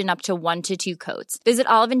coverage in up to 1 to 2 coats. Visit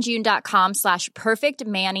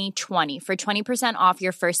oliveandjune.com/perfectmani20 for 20% off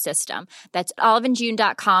your first system. That's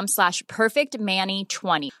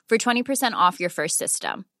oliveandjune.com/perfectmani20 for 20% off your first system.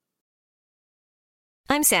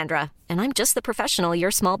 I'm Sandra, and I'm just the professional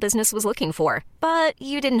your small business was looking for. But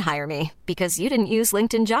you didn't hire me because you didn't use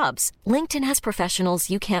LinkedIn Jobs. LinkedIn has professionals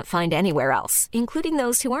you can't find anywhere else, including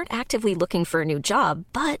those who aren't actively looking for a new job,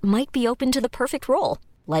 but might be open to the perfect role,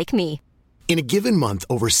 like me. In a given month,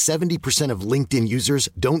 over 70% of LinkedIn users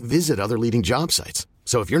don't visit other leading job sites.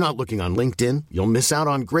 So if you're not looking on LinkedIn, you'll miss out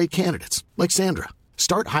on great candidates like Sandra.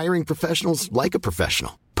 Start hiring professionals like a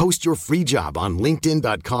professional. Post your free job on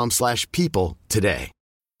linkedin.com/people today.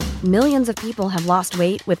 Millions of people have lost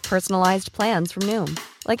weight with personalized plans from Noom.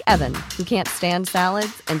 Like Evan, who can't stand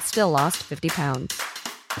salads and still lost 50 pounds.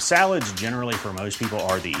 Salads generally for most people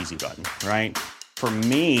are the easy button, right? For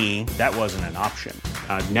me, that wasn't an option.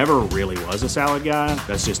 I never really was a salad guy.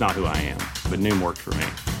 That's just not who I am. But Noom worked for me.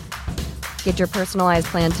 Get your personalized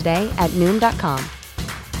plan today at Noom.com.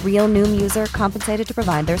 Real Noom user compensated to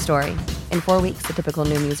provide their story. In 4 weeks, the typical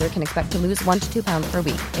Noom user can expect to lose 1 to 2 pounds per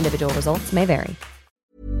week. Individual results may vary.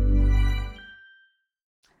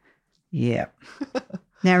 Yeah.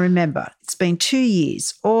 Now remember, it's been 2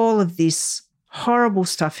 years. All of this horrible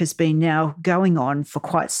stuff has been now going on for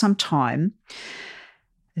quite some time.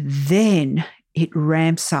 Then it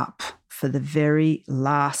ramps up for the very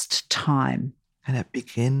last time. And it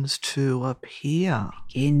begins to appear.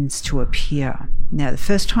 Now, the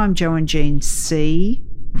first time Joe and Jean see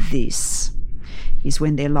this is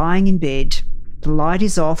when they're lying in bed. The light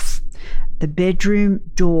is off. The bedroom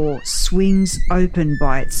door swings open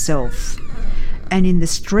by itself. And in the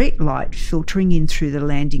street light filtering in through the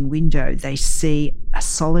landing window, they see a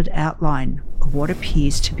solid outline of what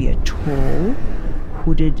appears to be a tall,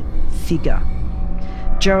 hooded figure.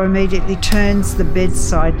 Joe immediately turns the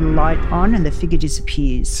bedside light on and the figure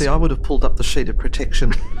disappears. See, I would have pulled up the sheet of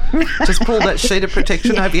protection. Just pull that sheet of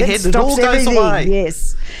protection over your head and it all goes everything. away.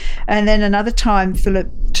 Yes. And then another time, Philip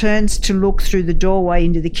turns to look through the doorway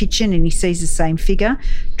into the kitchen and he sees the same figure,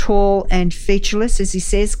 tall and featureless, as he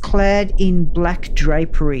says, clad in black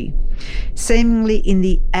drapery, seemingly in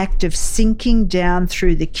the act of sinking down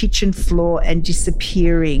through the kitchen floor and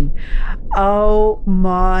disappearing. Oh,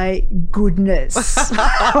 my goodness.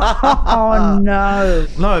 Oh, no.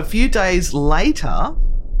 No, a few days later,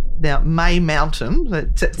 now May Mountain,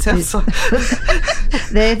 that sounds like...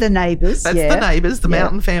 They're the neighbours. That's the neighbours. The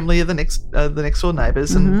Mountain family are the next door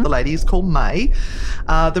neighbours, and the lady is called May.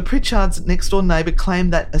 The Pritchard's next door neighbour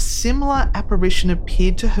claimed that a similar apparition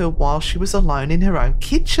appeared to her while she was alone in her own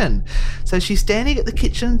kitchen. So she's standing at the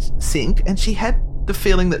kitchen sink, and she had the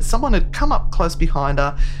feeling that someone had come up close behind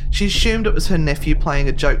her. She assumed it was her nephew playing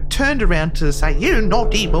a joke, turned around to say, "You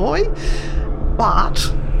naughty boy,"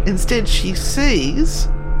 but instead she sees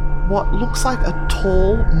what looks like a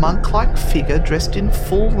tall, monk-like figure dressed in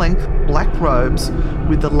full-length black robes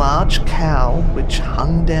with a large cowl which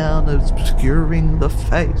hung down, obscuring the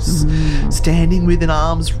face, standing within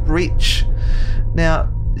arm's reach. Now,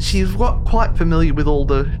 she's quite familiar with all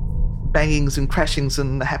the bangings and crashings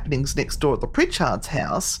and the happenings next door at the Pritchard's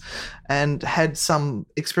house, and had some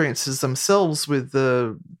experiences themselves with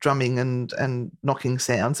the drumming and knocking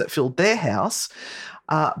sounds that filled their house.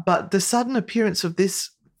 But the sudden appearance of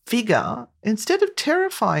this figure, instead of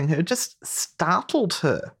terrifying her, just startled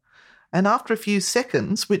her. And after a few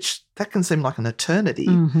seconds, which that can seem like an eternity,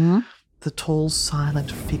 the tall,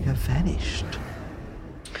 silent figure vanished.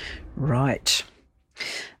 Right.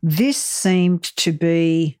 This seemed to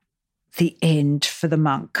be the end for the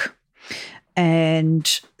monk.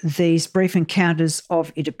 And these brief encounters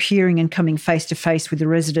of it appearing and coming face to face with the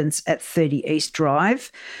residents at 30 East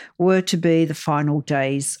Drive were to be the final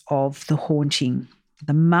days of the haunting.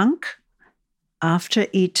 The monk, after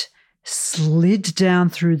it slid down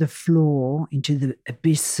through the floor into the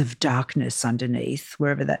abyss of darkness underneath,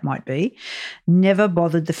 wherever that might be, never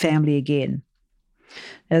bothered the family again.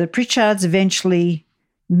 Now, the Pritchards eventually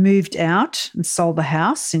moved out and sold the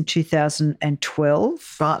house in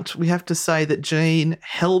 2012. But we have to say that Jean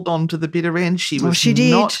held on to the bitter end. She was she did.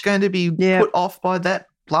 Not going to be put off by that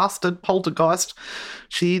blasted poltergeist.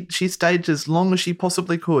 She stayed as long as she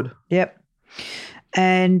possibly could. Yep.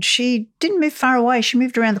 And she didn't move far away. She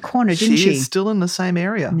moved around the corner, didn't she? She is still in the same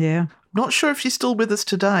area. Yeah. Not sure if she's still with us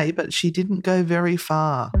today, but she didn't go very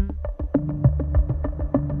far.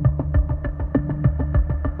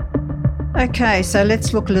 Okay, so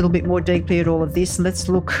let's look a little bit more deeply at all of this, and let's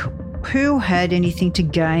look who had anything to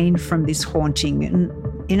gain from this haunting. And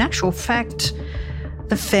in actual fact,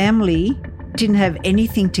 the family didn't have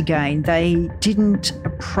anything to gain. They didn't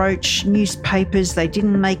approach newspapers. They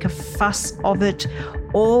didn't make a fuss of it.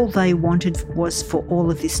 All they wanted was for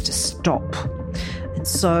all of this to stop. And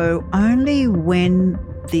so only when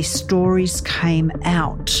the stories came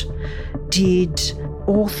out did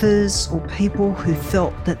authors or people who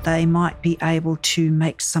felt that they might be able to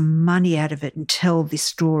make some money out of it and tell this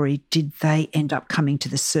story, did they end up coming to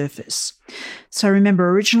the surface? So remember,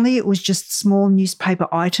 originally it was just small newspaper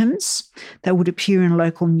items that would appear in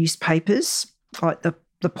local newspapers, like the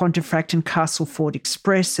Pontefract and Castleford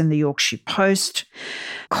Express and the Yorkshire Post.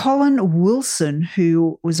 Colin Wilson,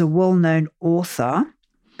 who was a well-known author,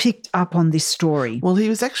 picked up on this story. Well, he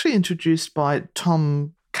was actually introduced by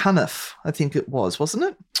Tom Cunniff, I think it was, wasn't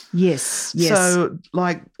it? Yes. So,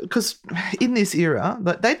 because in this era,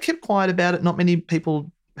 they'd kept quiet about it. Not many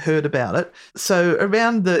people heard about it. So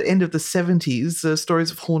around the end of the 70s, the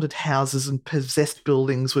stories of haunted houses and possessed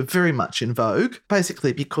buildings were very much in vogue,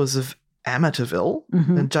 basically because of Amityville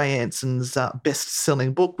and Jay Anson's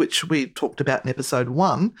best-selling book, which we talked about in episode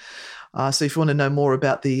 1. So if you want to know more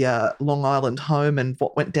about the Long Island home and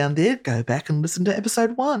what went down there, go back and listen to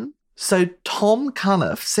episode 1. So Tom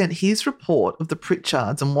Cunniff sent his report of the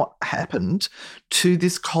Pritchards and what happened to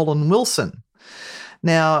this Colin Wilson.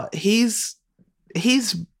 Now, he's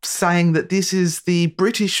saying that this is the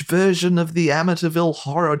British version of the Amityville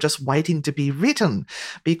horror just waiting to be written,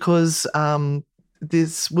 because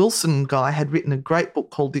this Wilson guy had written a great book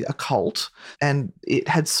called The Occult, and it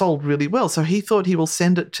had sold really well. So he thought he will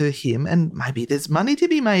send it to him, and maybe there's money to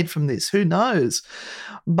be made from this. Who knows?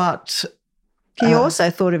 But he also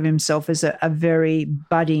thought of himself as a very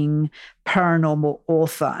budding paranormal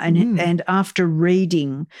author. And after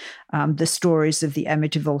reading the stories of the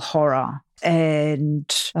Amityville horror and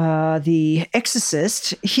The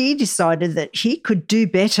Exorcist, he decided that he could do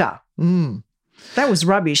better. That was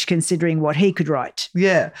rubbish considering what he could write.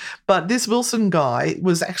 Yeah, but this Wilson guy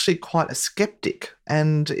was actually quite a skeptic,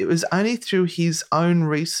 and it was only through his own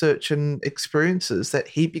research and experiences that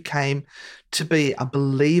he became to be a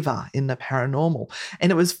believer in the paranormal.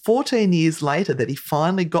 And it was 14 years later that he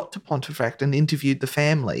finally got to Pontefract and interviewed the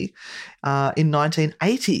family in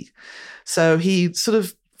 1980. So he sort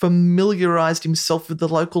of familiarised himself with the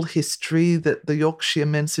local history that the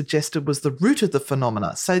Yorkshiremen suggested was the root of the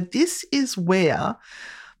phenomena. So this is where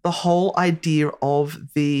the whole idea of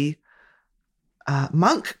the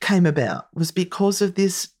monk came about, was because of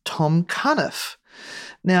this Tom Cunniff.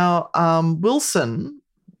 Now, Wilson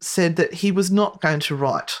said that he was not going to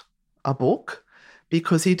write a book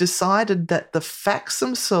because he decided that the facts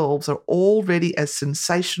themselves are already as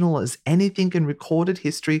sensational as anything in recorded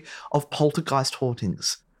history of poltergeist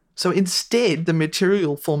hauntings. So instead, the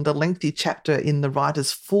material formed a lengthy chapter in the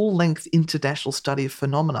writer's full-length international study of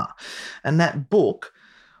phenomena. And that book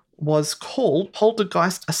was called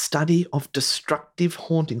Poltergeist, A Study of Destructive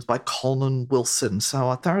Hauntings by Colin Wilson. So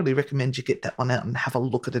I thoroughly recommend you get that one out and have a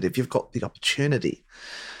look at it if you've got the opportunity.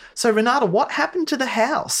 So Renata, what happened to the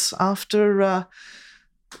house after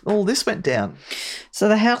all this went down? So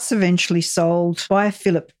the house eventually sold by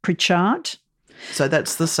Philip Pritchard. So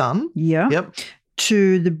that's the son? Yeah. Yep.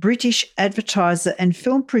 To the British advertiser and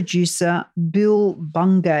film producer Bill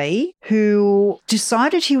Bungay, who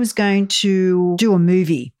decided he was going to do a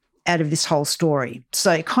movie out of this whole story.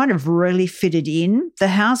 So it kind of really fitted in. The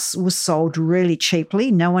house was sold really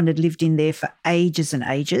cheaply. No one had lived in there for ages and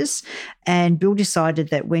ages. And Bill decided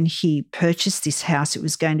that when he purchased this house, it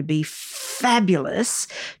was going to be fabulous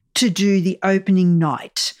to do the opening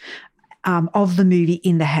night of the movie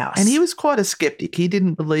in the house. And he was quite a skeptic. He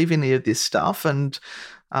didn't believe any of this stuff, and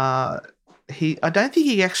I don't think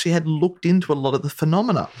he actually had looked into a lot of the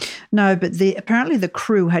phenomena. No, but apparently the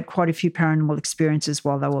crew had quite a few paranormal experiences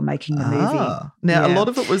while they were making the movie. Now, a lot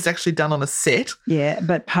of it was actually done on a set. Yeah,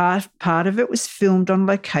 but part of it was filmed on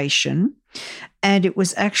location, and it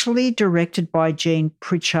was actually directed by Jean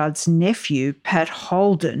Pritchard's nephew, Pat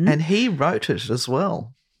Holden. And he wrote it as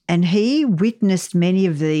well. And he witnessed many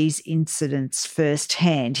of these incidents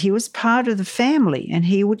firsthand. He was part of the family, and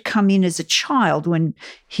he would come in as a child when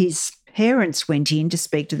his parents went in to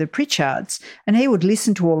speak to the Pritchards, and he would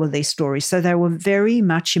listen to all of these stories. So they were very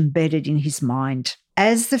much embedded in his mind.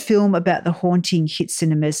 As the film about the haunting hit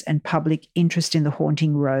cinemas and public interest in the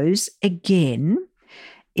haunting rose, again,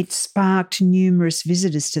 it sparked numerous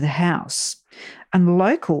visitors to the house. And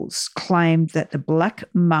locals claimed that the Black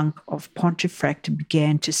Monk of Pontefract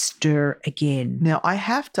began to stir again. Now, I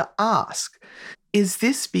have to ask, is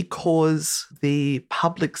this because the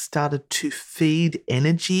public started to feed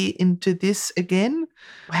energy into this again?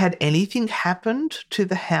 Had anything happened to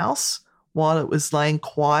the house while it was laying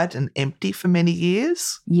quiet and empty for many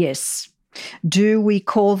years? Yes. Do we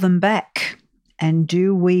call them back? And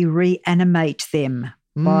do we reanimate them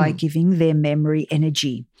by giving their memory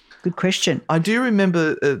energy? Good question. I do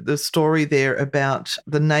remember the story there about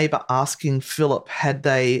the neighbour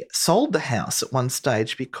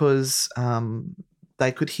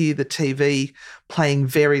they could hear the TV playing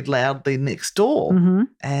very loudly next door. Mm-hmm.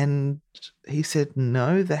 And he said,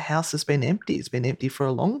 no, the house has been empty. It's been empty for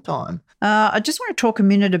a long time. I just want to talk a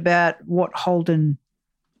minute about what Holden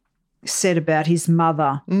said about his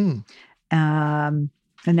mother. Mm. And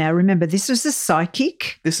now remember, this was the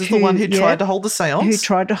psychic. This is the one who tried to hold the seance. Who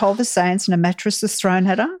tried to hold the seance and a mattress was thrown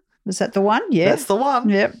at her. Was that the one? Yeah. That's the one.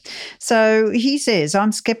 Yep. So he says,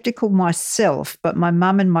 I'm sceptical myself, but my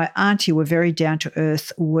mum and my auntie were very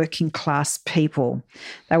down-to-earth, working-class people.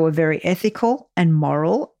 They were very ethical and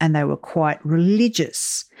moral, and they were quite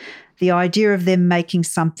religious. The idea of them making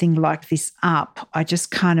something like this up, I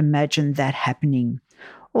just can't imagine that happening.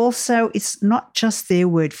 Also, it's not just their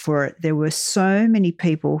word for it. There were so many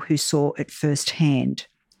people who saw it firsthand.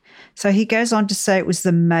 So he goes on to say it was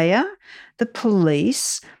the mayor, the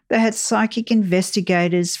police, they had psychic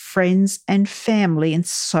investigators, friends and family, and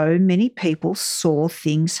so many people saw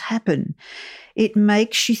things happen. It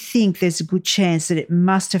makes you think there's a good chance that it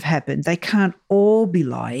must have happened. They can't all be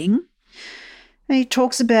lying. And he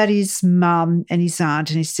talks about his mum and his aunt,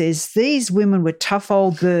 and he says these women were tough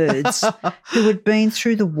old birds who had been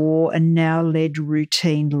through the war and now led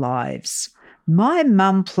routine lives. My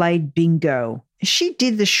mum played bingo. She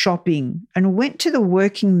did the shopping and went to the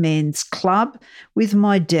working men's club with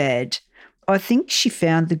my dad. I think she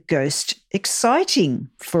found the ghost exciting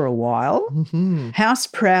for a while. Mm-hmm.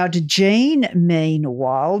 House-proud Jean,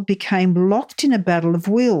 meanwhile, became locked in a battle of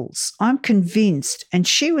wills. I'm convinced, and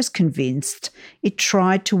she was convinced, it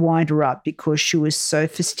tried to wind her up because she was so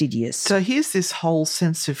fastidious. So here's this whole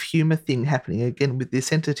sense of humour thing happening again with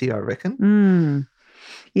this entity, I reckon. Mm.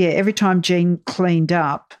 Yeah, every time Jean cleaned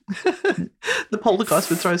up, the poltergeist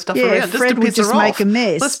would throw stuff around just Fred to would piss just her make off. a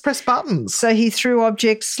mess. Let's press buttons. So he threw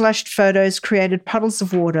objects, slashed photos, created puddles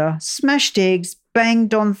of water, smashed eggs,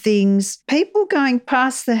 banged on things. People going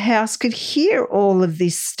past the house could hear all of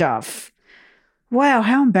this stuff. Wow,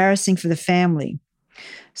 how embarrassing for the family.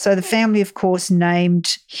 So the family, of course,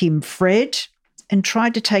 named him Fred and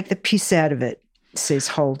tried to take the piss out of it, says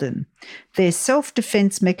Holden. Their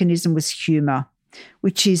self-defense mechanism was humour,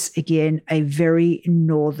 which is, again, a very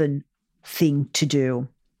northern thing to do.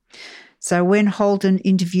 So when Holden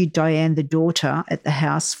interviewed Diane, the daughter, at the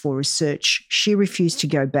house for research, she refused to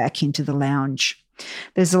go back into the lounge.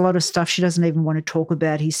 There's a lot of stuff she doesn't even want to talk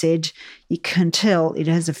about, he said. You can tell it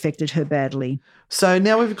has affected her badly. So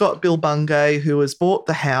now we've got Bill Bungay, who has bought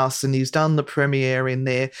the house and he's done the premiere in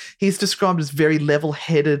there. He's described as very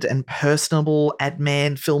level-headed and personable, ad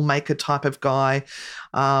man, filmmaker type of guy.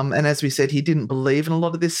 And as we said, he didn't believe in a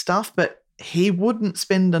lot of this stuff, but he wouldn't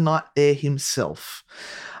spend a night there himself.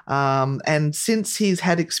 And since he's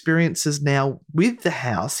had experiences now with the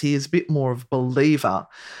house, he is a bit more of a believer.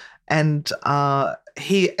 And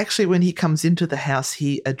he actually, when he comes into the house,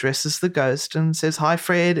 he addresses the ghost and says, "Hi,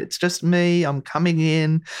 Fred, it's just me. I'm coming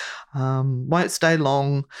in. Won't stay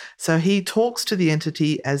long." So he talks to the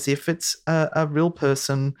entity as if it's a real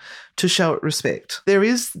person to show it respect. There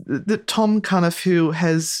is the Tom Cuniff who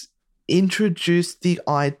has introduced the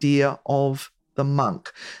idea of the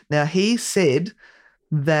monk. Now, he said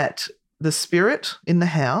that the spirit in the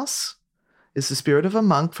house is the spirit of a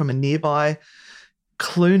monk from a nearby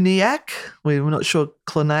Cluniac, we're not sure,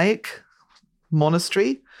 Cluniac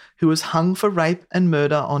monastery, who was hung for rape and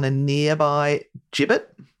murder on a nearby gibbet.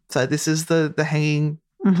 So this is the hanging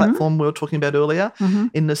platform we were talking about earlier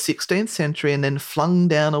in the 16th century, and then flung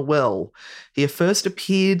down a well. He first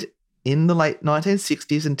appeared in the late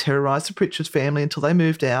 1960s and terrorised the Pritchard family until they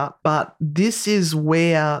moved out. But this is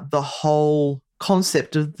where the whole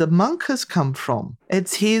concept of the monk has come from.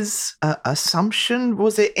 It's his assumption.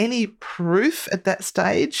 Was there any proof at that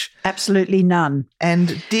stage? Absolutely none.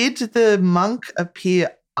 And did the monk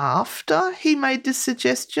appear after he made this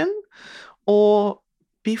suggestion or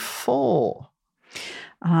before?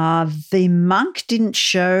 The monk didn't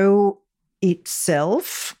show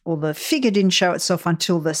itself, or the figure didn't show itself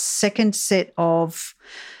until the second set of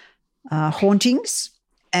hauntings.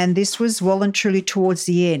 And this was well and truly towards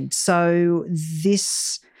the end. So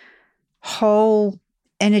this whole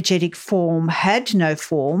energetic form had no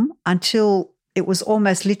form until it was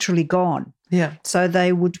almost literally gone. Yeah. So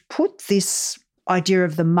they would put this idea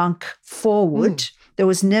of the monk forward. There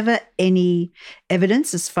was never any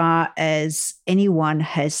evidence, as far as anyone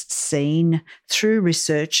has seen through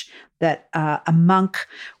research, that a monk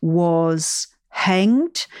was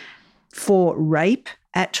hanged for rape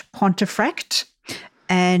at Pontefract.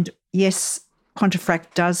 And yes,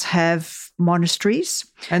 Pontefract does have monasteries.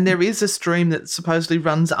 And there is a stream that supposedly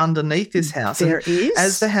runs underneath this house. There is.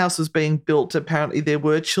 As the house was being built, apparently there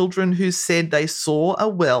were children who said they saw a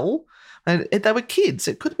well And they were kids.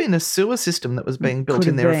 It could have been a sewer system that was being built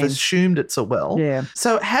in there if assumed it's a well. Yeah.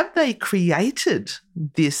 So have they created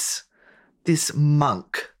this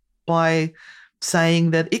monk by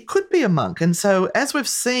saying that it could be a monk? And so as we've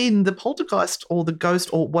seen, the poltergeist or the ghost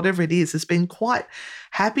or whatever it is has been quite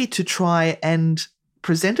happy to try and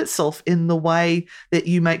present itself in the way that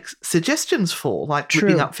you make suggestions for, like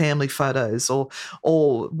ripping up family photos or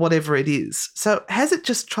whatever it is. So has it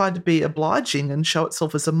just tried to be obliging and show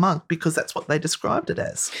itself as a monk because that's what they described it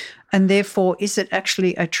as? And therefore, is it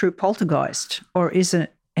actually a true poltergeist, or is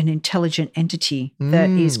it an intelligent entity that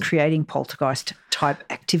is creating poltergeist-type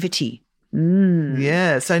activity?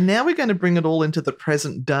 Yeah, so now we're going to bring it all into the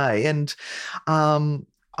present day. And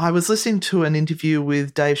I was listening to an interview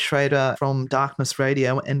with Dave Schrader from Darkness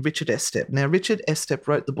Radio and Richard Estep. Now, Richard Estep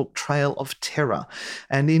wrote the book Trail of Terror,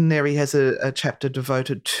 and in there he has a chapter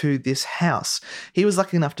devoted to this house. He was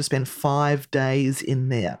lucky enough to spend 5 days in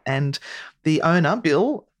there, and the owner,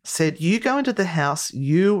 Bill, said, you go into the house,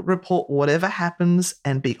 you report whatever happens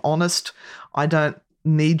and be honest. I don't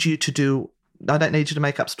need you to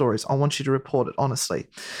make up stories. I want you to report it honestly.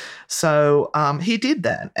 So he did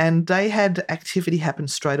that, and they had activity happen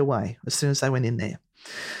straight away as soon as they went in there.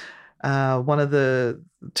 One of the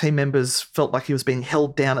team members felt like he was being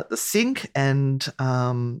held down at the sink, and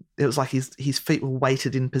it was like his feet were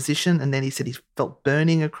weighted in position, and then he said he felt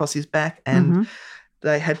burning across his back, and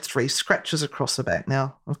they had 3 scratches across the back.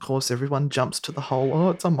 Now, of course, everyone jumps to the whole,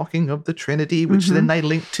 it's a mocking of the Trinity, which then they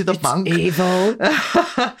link to the monk. Evil.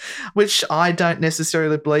 Which I don't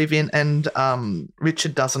necessarily believe in, and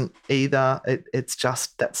Richard doesn't either. It's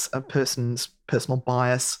just that's a person's personal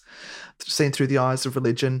bias seen through the eyes of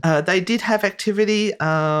religion. They did have activity,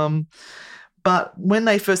 but when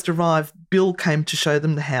they first arrived, Bill came to show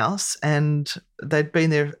them the house, and they'd been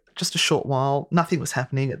there just a short while. Nothing was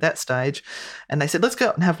happening at that stage. And they said, let's go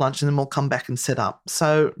out and have lunch and then we'll come back and set up.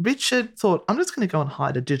 So Richard thought, I'm just going to go and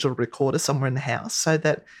hide a digital recorder somewhere in the house so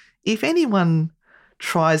that if anyone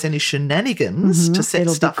tries any shenanigans to set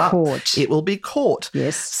stuff up, it will be caught.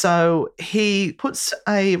 Yes. So he puts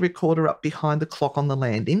a recorder up behind the clock on the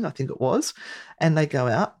landing, I think it was, and they go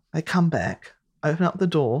out, they come back, open up the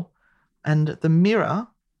door, and the mirror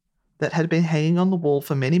that had been hanging on the wall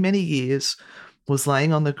for many, many years was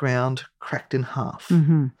laying on the ground, cracked in half.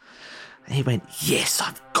 And he went, yes,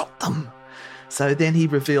 I've got them. So then he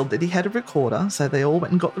revealed that he had a recorder. So they all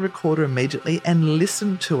went and got the recorder immediately and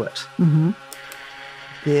listened to it.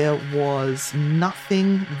 There was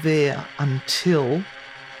nothing there until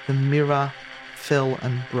the mirror fell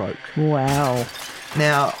and broke. Wow.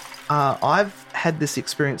 Now, I've had this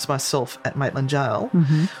experience myself at Maitland Jail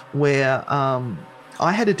where I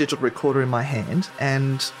had a digital recorder in my hand,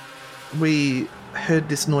 and we heard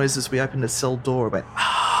this noise as we opened the cell door. It went,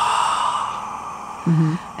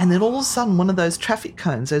 and then all of a sudden one of those traffic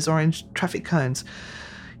cones, those orange traffic cones,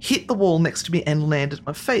 hit the wall next to me and landed at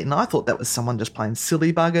my feet. And I thought that was someone just playing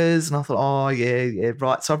silly buggers. And I thought, oh, yeah,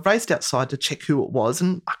 right. So I raced outside to check who it was,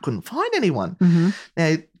 and I couldn't find anyone.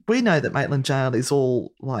 Now, we know that Maitland Jail is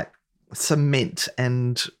all like cement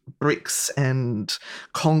and bricks and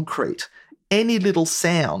concrete. Any little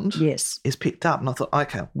sound is picked up. And I thought,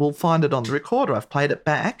 okay, we'll find it on the recorder. I've played it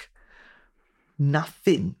back.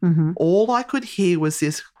 Nothing. All I could hear was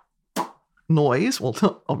this noise,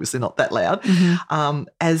 well, obviously not that loud,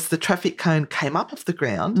 as the traffic cone came up off the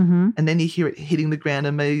ground, and then you hear it hitting the ground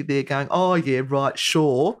and me there going, oh, yeah, right,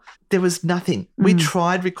 sure. There was nothing. We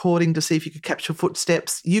tried recording to see if you could capture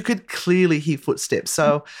footsteps. You could clearly hear footsteps.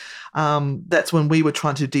 So that's when we were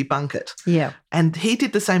trying to debunk it. Yeah. And he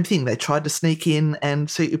did the same thing. They tried to sneak in and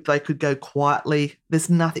see if they could go quietly. There's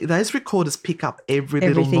nothing. Those recorders pick up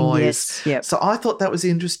everything, little noise. Yes. Yep. So I thought that was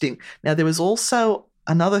interesting. Now, there was also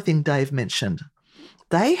another thing Dave mentioned.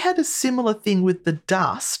 They had a similar thing with the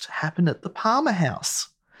dust happen at the Palmer House,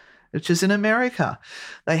 which is in America.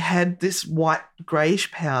 They had this white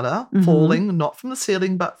greyish powder falling, not from the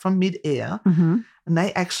ceiling but from mid-air, and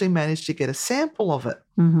they actually managed to get a sample of it.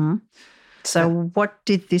 So what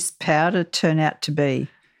did this powder turn out to be?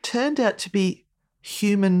 Turned out to be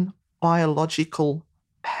human biological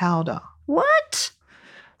powder. What?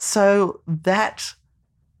 So that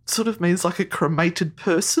sort of means like a cremated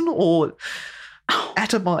person or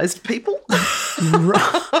atomized people.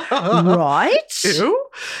 Right. Ew.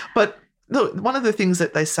 But look, one of the things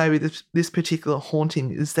that they say with this particular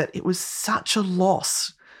haunting is that it was such a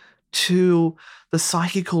loss to the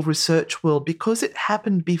psychical research world because it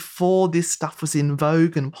happened before this stuff was in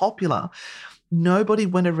vogue and popular. Nobody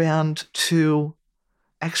went around to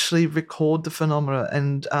actually record the phenomena,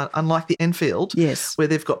 and unlike the Enfield, where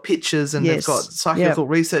they've got pictures and they've got psychical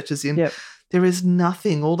researchers in, There is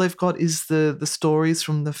nothing. All they've got is the stories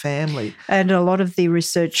from the family. And a lot of the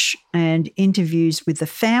research and interviews with the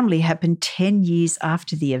family happened 10 years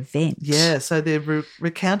after the event. Yeah, so they're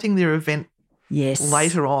recounting their event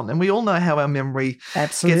later on. And we all know how our memory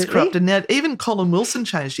gets corrupted. Now, even Colin Wilson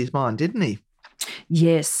changed his mind, didn't he?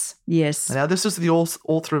 Yes. Now, this is the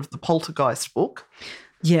author of the Poltergeist book.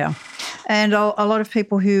 Yeah. And a lot of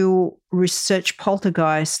people who research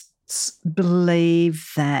poltergeists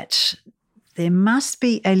believe that there must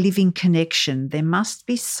be a living connection. There must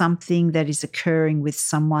be something that is occurring with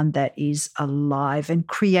someone that is alive and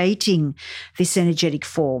creating this energetic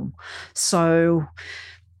form. So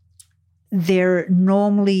there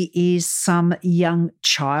normally is some young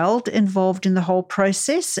child involved in the whole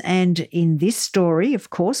process. And in this story, of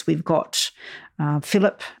course, we've got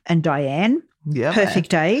Philip and Diane. Yeah,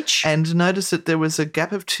 perfect age. And notice that there was a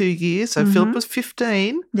gap of 2 years. So Philip was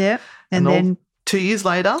 15. Yeah. And then 2 years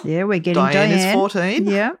later, we're getting Diane is 14.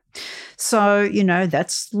 Yeah. So,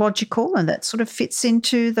 that's logical, and that sort of fits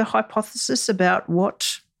into the hypothesis about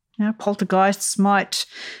what poltergeists might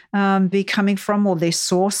be coming from, or their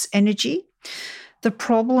source energy. The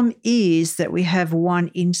problem is that we have one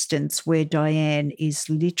instance where Diane is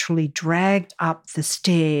literally dragged up the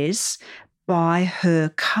stairs by her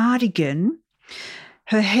cardigan,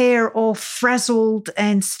 her hair all frazzled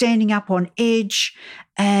and standing up on edge,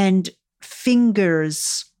 and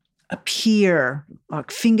fingers appear,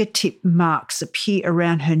 like fingertip marks appear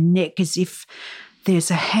around her neck as if there's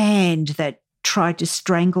a hand that tried to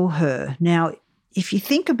strangle her. Now, if you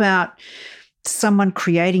think about someone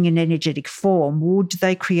creating an energetic form, would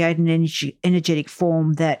they create an energetic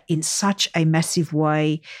form that in such a massive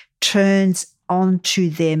way turns onto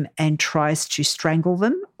them and tries to strangle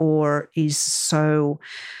them, or is so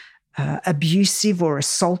abusive or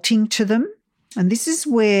assaulting to them? And this is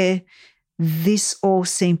where this all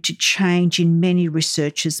seemed to change in many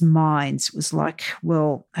researchers' minds. It was like,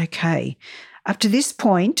 well, okay, up to this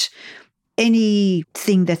point,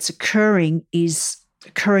 anything that's occurring is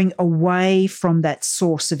occurring away from that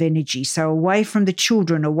source of energy. So away from the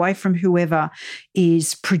children, away from whoever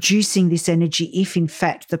is producing this energy, if in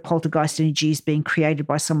fact the poltergeist energy is being created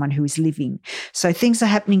by someone who is living. So things are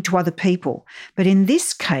happening to other people. But in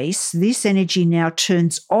this case, this energy now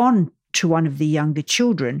turns on to one of the younger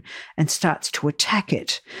children and starts to attack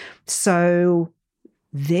it. So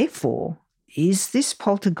therefore, is this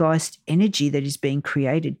poltergeist energy that is being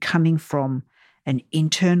created coming from an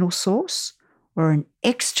internal source or an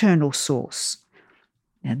external source?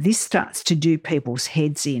 Now, this starts to do people's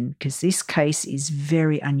heads in, because this case is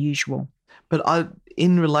very unusual. But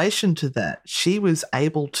in relation to that, she was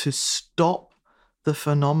able to stop the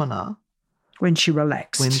phenomena when she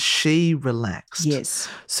relaxed. Yes.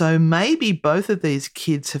 So maybe both of these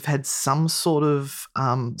kids have had some sort of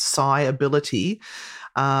psi ability,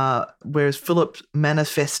 whereas Philip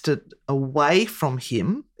manifested away from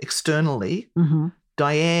him externally. Mm-hmm.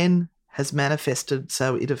 Diane has manifested,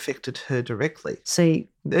 so it affected her directly. See,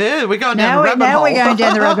 yeah, we're going down the rabbit hole. Now we're going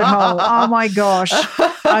down the rabbit hole. Oh my gosh!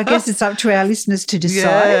 I guess it's up to our listeners to decide.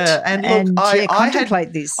 Yeah, and look, I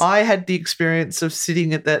contemplate this. I had the experience of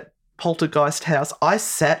sitting at that poltergeist house. I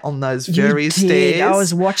sat on those very stairs. I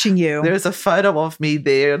was watching you. There's a photo of me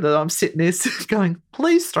there that I'm sitting there going,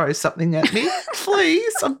 please throw something at me.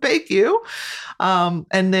 Please, I beg you.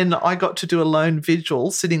 And then I got to do a lone vigil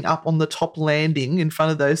sitting up on the top landing in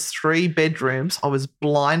front of those 3 bedrooms. I was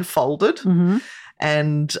blindfolded. Mm-hmm.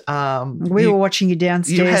 And we were watching you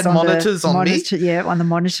downstairs. You had monitors on me. Yeah, on the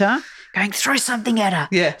monitor. Going, throw something at her.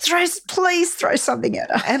 Yeah. Please throw something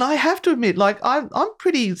at her. And I have to admit, like, I'm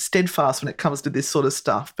pretty steadfast when it comes to this sort of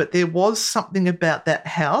stuff, but there was something about that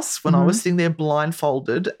house when I was sitting there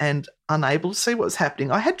blindfolded and unable to see what was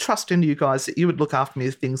happening. I had trust in you guys that you would look after me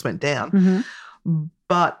as things went down. Mm-hmm.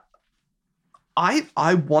 But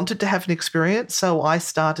I wanted to have an experience, so I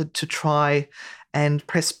started to try and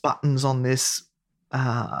press buttons on this,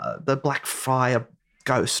 the Blackfriar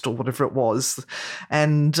ghost or whatever it was.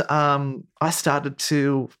 And I started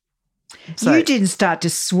to say, you didn't start to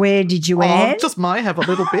swear, did you, Anne? Just may have a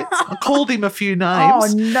little bit. I called him a few names.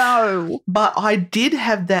 Oh, no. But I did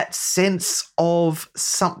have that sense of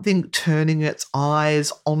something turning its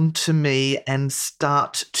eyes onto me and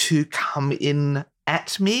start to come in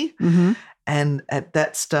at me. Mm-hmm. And at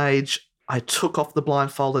that stage, I took off the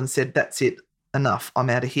blindfold and said, that's it, enough, I'm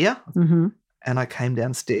out of here. Mm-hmm. And I came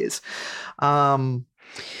downstairs.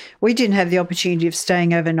 We didn't have the opportunity of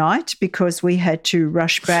staying overnight because we had to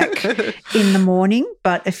rush back in the morning,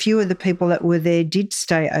 but a few of the people that were there did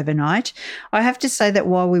stay overnight. I have to say that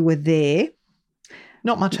while we were there,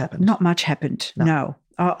 not much happened. No.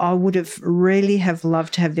 I would have really have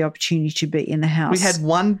loved to have the opportunity to be in the house. We had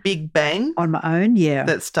one big bang on my own,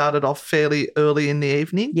 that started off fairly early in the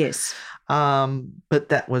evening. Yes. But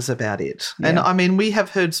that was about it. Yeah. And, I mean, we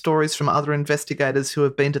have heard stories from other investigators who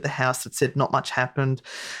have been to the house that said not much happened,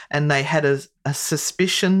 and they had a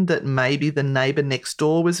suspicion that maybe the neighbour next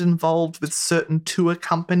door was involved with certain tour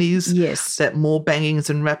companies. Yes. That more bangings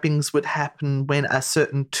and rappings would happen when a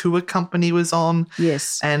certain tour company was on.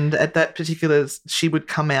 Yes. And at that particular, she would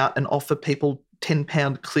come out and offer people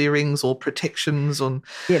 £10 clearings or protections on.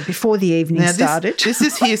 Yeah, before the evening started. This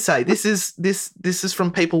is hearsay. This is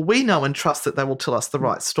from people we know and trust that they will tell us the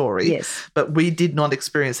right story. Yes. But we did not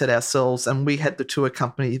experience it ourselves, and we had the tour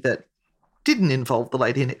company that didn't involve the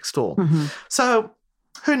lady next door. Mm-hmm. So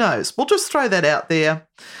who knows? We'll just throw that out there.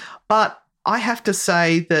 But I have to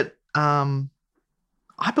say that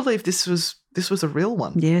I believe this was a real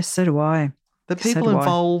one. Yes, so do I. The people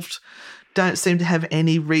involved don't seem to have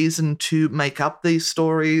any reason to make up these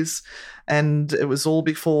stories, and it was all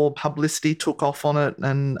before publicity took off on it,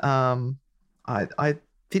 and I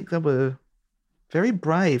think they were very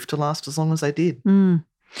brave to last as long as they did. Mm.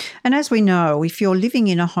 And as we know, if you're living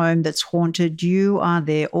in a home that's haunted, you are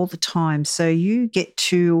there all the time, so you get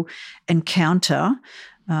to encounter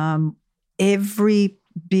every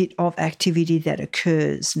bit of activity that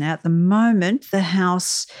occurs. Now, at the moment, the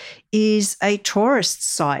house is a tourist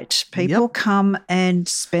site. People come and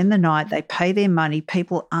spend the night. They pay their money.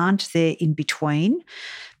 People aren't there in between.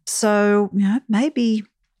 So, maybe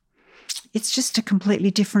it's just a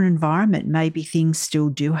completely different environment. Maybe things still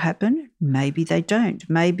do happen. Maybe they don't.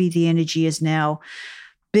 Maybe the energy is now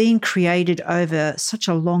being created over such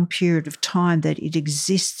a long period of time that it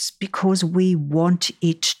exists because we want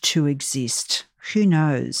it to exist. Who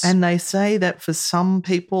knows? And they say that for some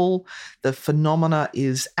people, the phenomena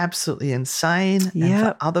is absolutely insane. Yep. And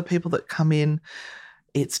for other people that come in,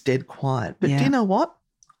 it's dead quiet. But do you know what?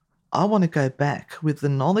 I want to go back with the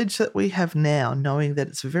knowledge that we have now, knowing that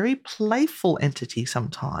it's a very playful entity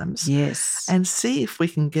sometimes. Yes. And see if we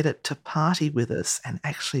can get it to party with us and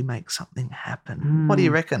actually make something happen. What do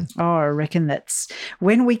you reckon? Oh, I reckon that's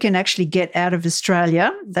when we can actually get out of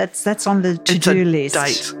Australia. That's on the to-do list.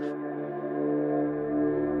 Date.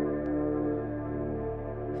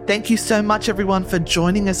 Thank you so much, everyone, for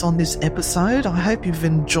joining us on this episode. I hope you've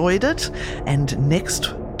enjoyed it. And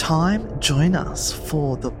next time, join us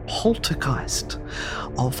for the poltergeist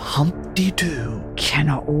of Humpty Doo.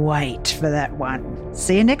 Cannot wait for that one.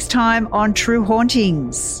 See you next time on True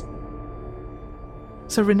Hauntings.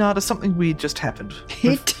 So, Renata, something weird just happened.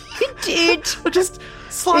 It did. We're just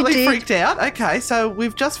slightly freaked out. Okay, so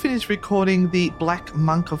we've just finished recording the Black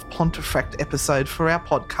Monk of Pontefract episode for our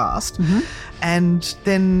podcast, and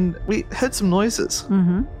then we heard some noises.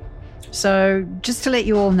 Mm-hmm. So just to let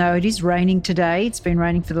you all know, it is raining today. It's been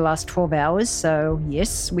raining for the last 12 hours. So,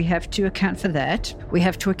 yes, we have to account for that. We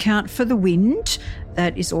have to account for the wind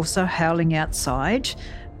that is also howling outside.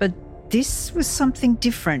 But this was something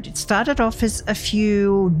different. It started off as a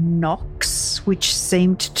few knocks, which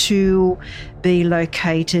seemed to be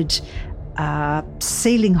located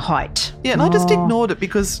ceiling height. Yeah, and I just ignored it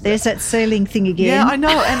because there's that ceiling thing again. Yeah, I know,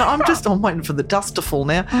 and I'm waiting for the dust to fall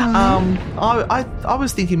now. I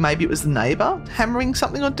was thinking maybe it was the neighbour hammering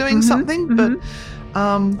something or doing something, but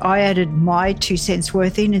I added my 2 cents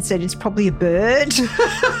worth in and said it's probably a bird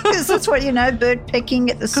because that's what bird pecking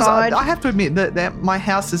at the side. I have to admit that my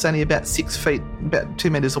house is only about 6 feet, about 2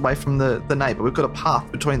 metres away from the neighbour. We've got a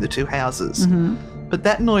path between the two houses, but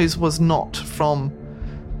that noise was not from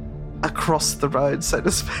across the road, so to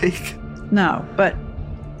speak. No, but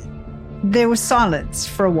there was silence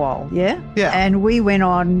for a while, yeah? Yeah. And we went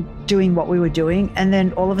on doing what we were doing, and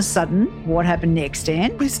then all of a sudden, what happened next,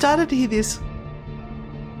 Anne? We started to hear this.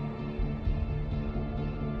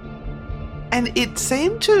 And it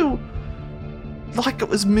seemed to, like it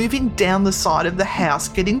was moving down the side of the house,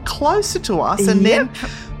 getting closer to us, and then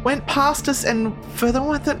went past us and further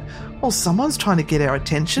on. I thought, well, someone's trying to get our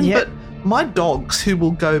attention, but my dogs, who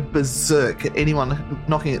will go berserk at anyone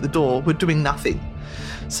knocking at the door, were doing nothing.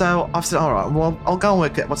 So I've said, all right, well, I'll go and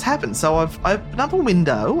work out what's happened. So I've opened up a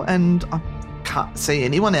window and I can't see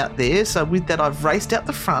anyone out there. So with that, I've raced out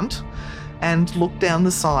the front and looked down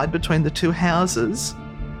the side between the two houses.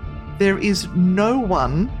 There is no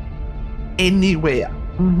one anywhere.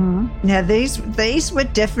 Now, these were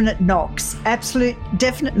definite knocks, absolute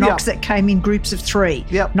definite knocks that came in groups of 3.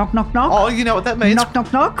 Yep. Knock, knock, knock. Oh, you know what that means. Knock,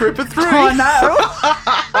 knock, knock. Group of 3. I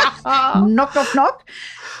know. Knock, knock, knock.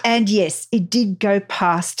 And yes, it did go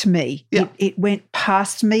past me. Yeah. It went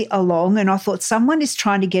past me along, and I thought someone is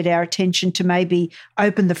trying to get our attention to maybe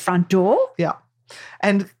open the front door. Yeah.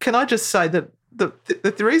 And can I just say that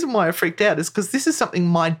the reason why I freaked out is because this is something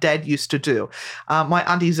my dad used to do. My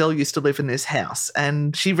Auntie Zell used to live in this house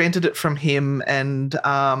and she rented it from him, and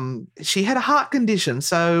she had a heart condition.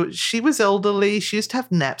 So she was elderly. She used to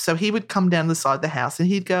have naps. So he would come down the side of the house and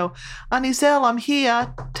he'd go, Auntie Zell, I'm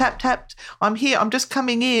here. Tap, tap. I'm here. I'm just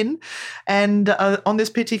coming in. And on this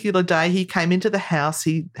particular day, he came into the house.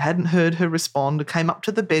 He hadn't heard her respond, came up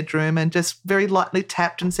to the bedroom and just very lightly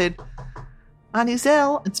tapped and said, Auntie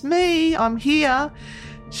Zell, it's me, I'm here.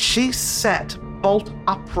 She sat bolt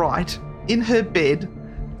upright in her bed,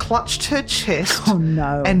 clutched her chest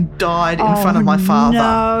and died in front of my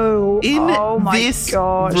father. In this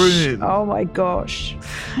room. Oh, my gosh.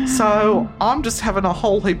 So I'm just having a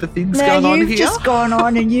whole heap of things going on here. You've just gone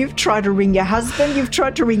on and you've tried to ring your husband, you've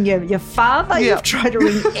tried to ring your father, you've tried to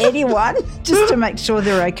ring anyone just to make sure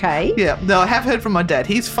they're okay. Yeah, no, I have heard from my dad.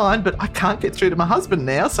 He's fine, but I can't get through to my husband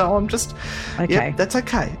now, so I'm just, that's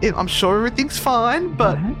okay. I'm sure everything's fine,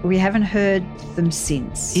 but... We haven't heard them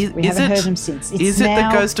since. Is it the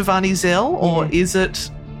ghost of Auntie Zell, or is it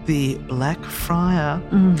the Black Friar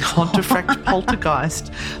Pontefract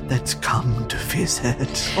poltergeist that's come to visit?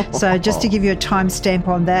 So just to give you a timestamp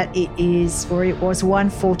on that, it was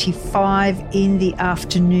 1:45 in the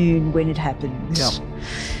afternoon when it happened. Yep.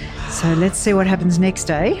 So let's see what happens next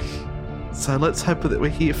day. So let's hope that we're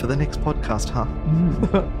here for the next podcast, huh?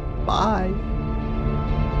 Bye.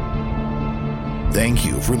 Thank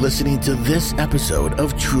you for listening to this episode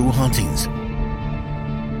of True Hauntings.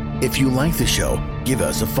 If you like the show, give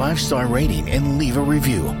us a 5-star rating and leave a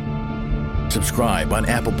review. Subscribe on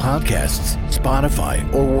Apple Podcasts, Spotify,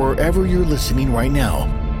 or wherever you're listening right now.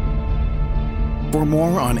 For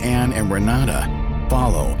more on Anne and Renata,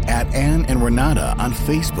 follow @Anne and Renata on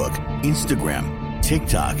Facebook, Instagram,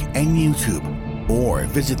 TikTok, and YouTube, or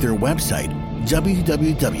visit their website,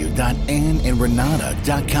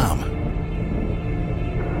 www.anneandrenata.com.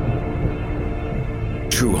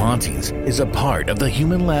 True Hauntings is a part of the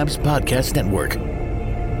Human Labs Podcast Network.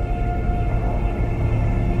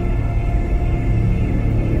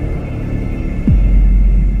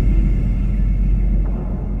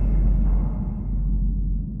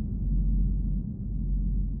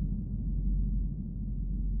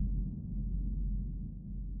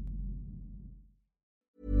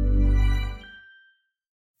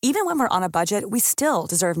 Even when we're on a budget, we still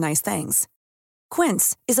deserve nice things.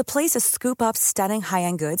 Quince is a place to scoop up stunning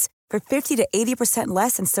high-end goods for 50 to 80%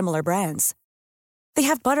 less than similar brands. They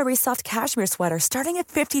have buttery soft cashmere sweaters starting at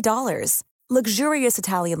 $50, luxurious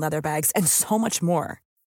Italian leather bags, and so much more.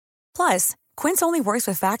 Plus, Quince only works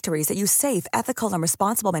with factories that use safe, ethical, and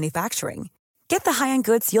responsible manufacturing. Get the high-end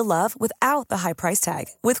goods you'll love without the high price tag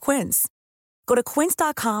with Quince. Go to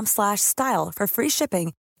quince.com/style for free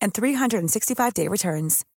shipping and 365-day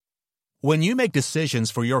returns. When you make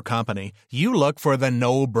decisions for your company, you look for the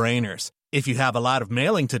no-brainers. If you have a lot of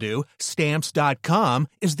mailing to do, Stamps.com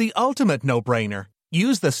is the ultimate no-brainer.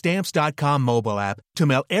 Use the Stamps.com mobile app to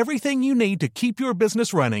mail everything you need to keep your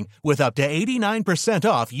business running with up to 89%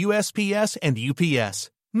 off USPS and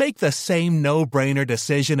UPS. Make the same no-brainer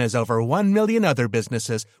decision as over 1 million other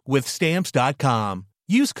businesses with Stamps.com.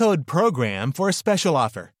 Use code PROGRAM for a special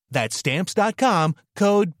offer. That's Stamps.com,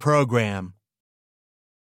 code PROGRAM.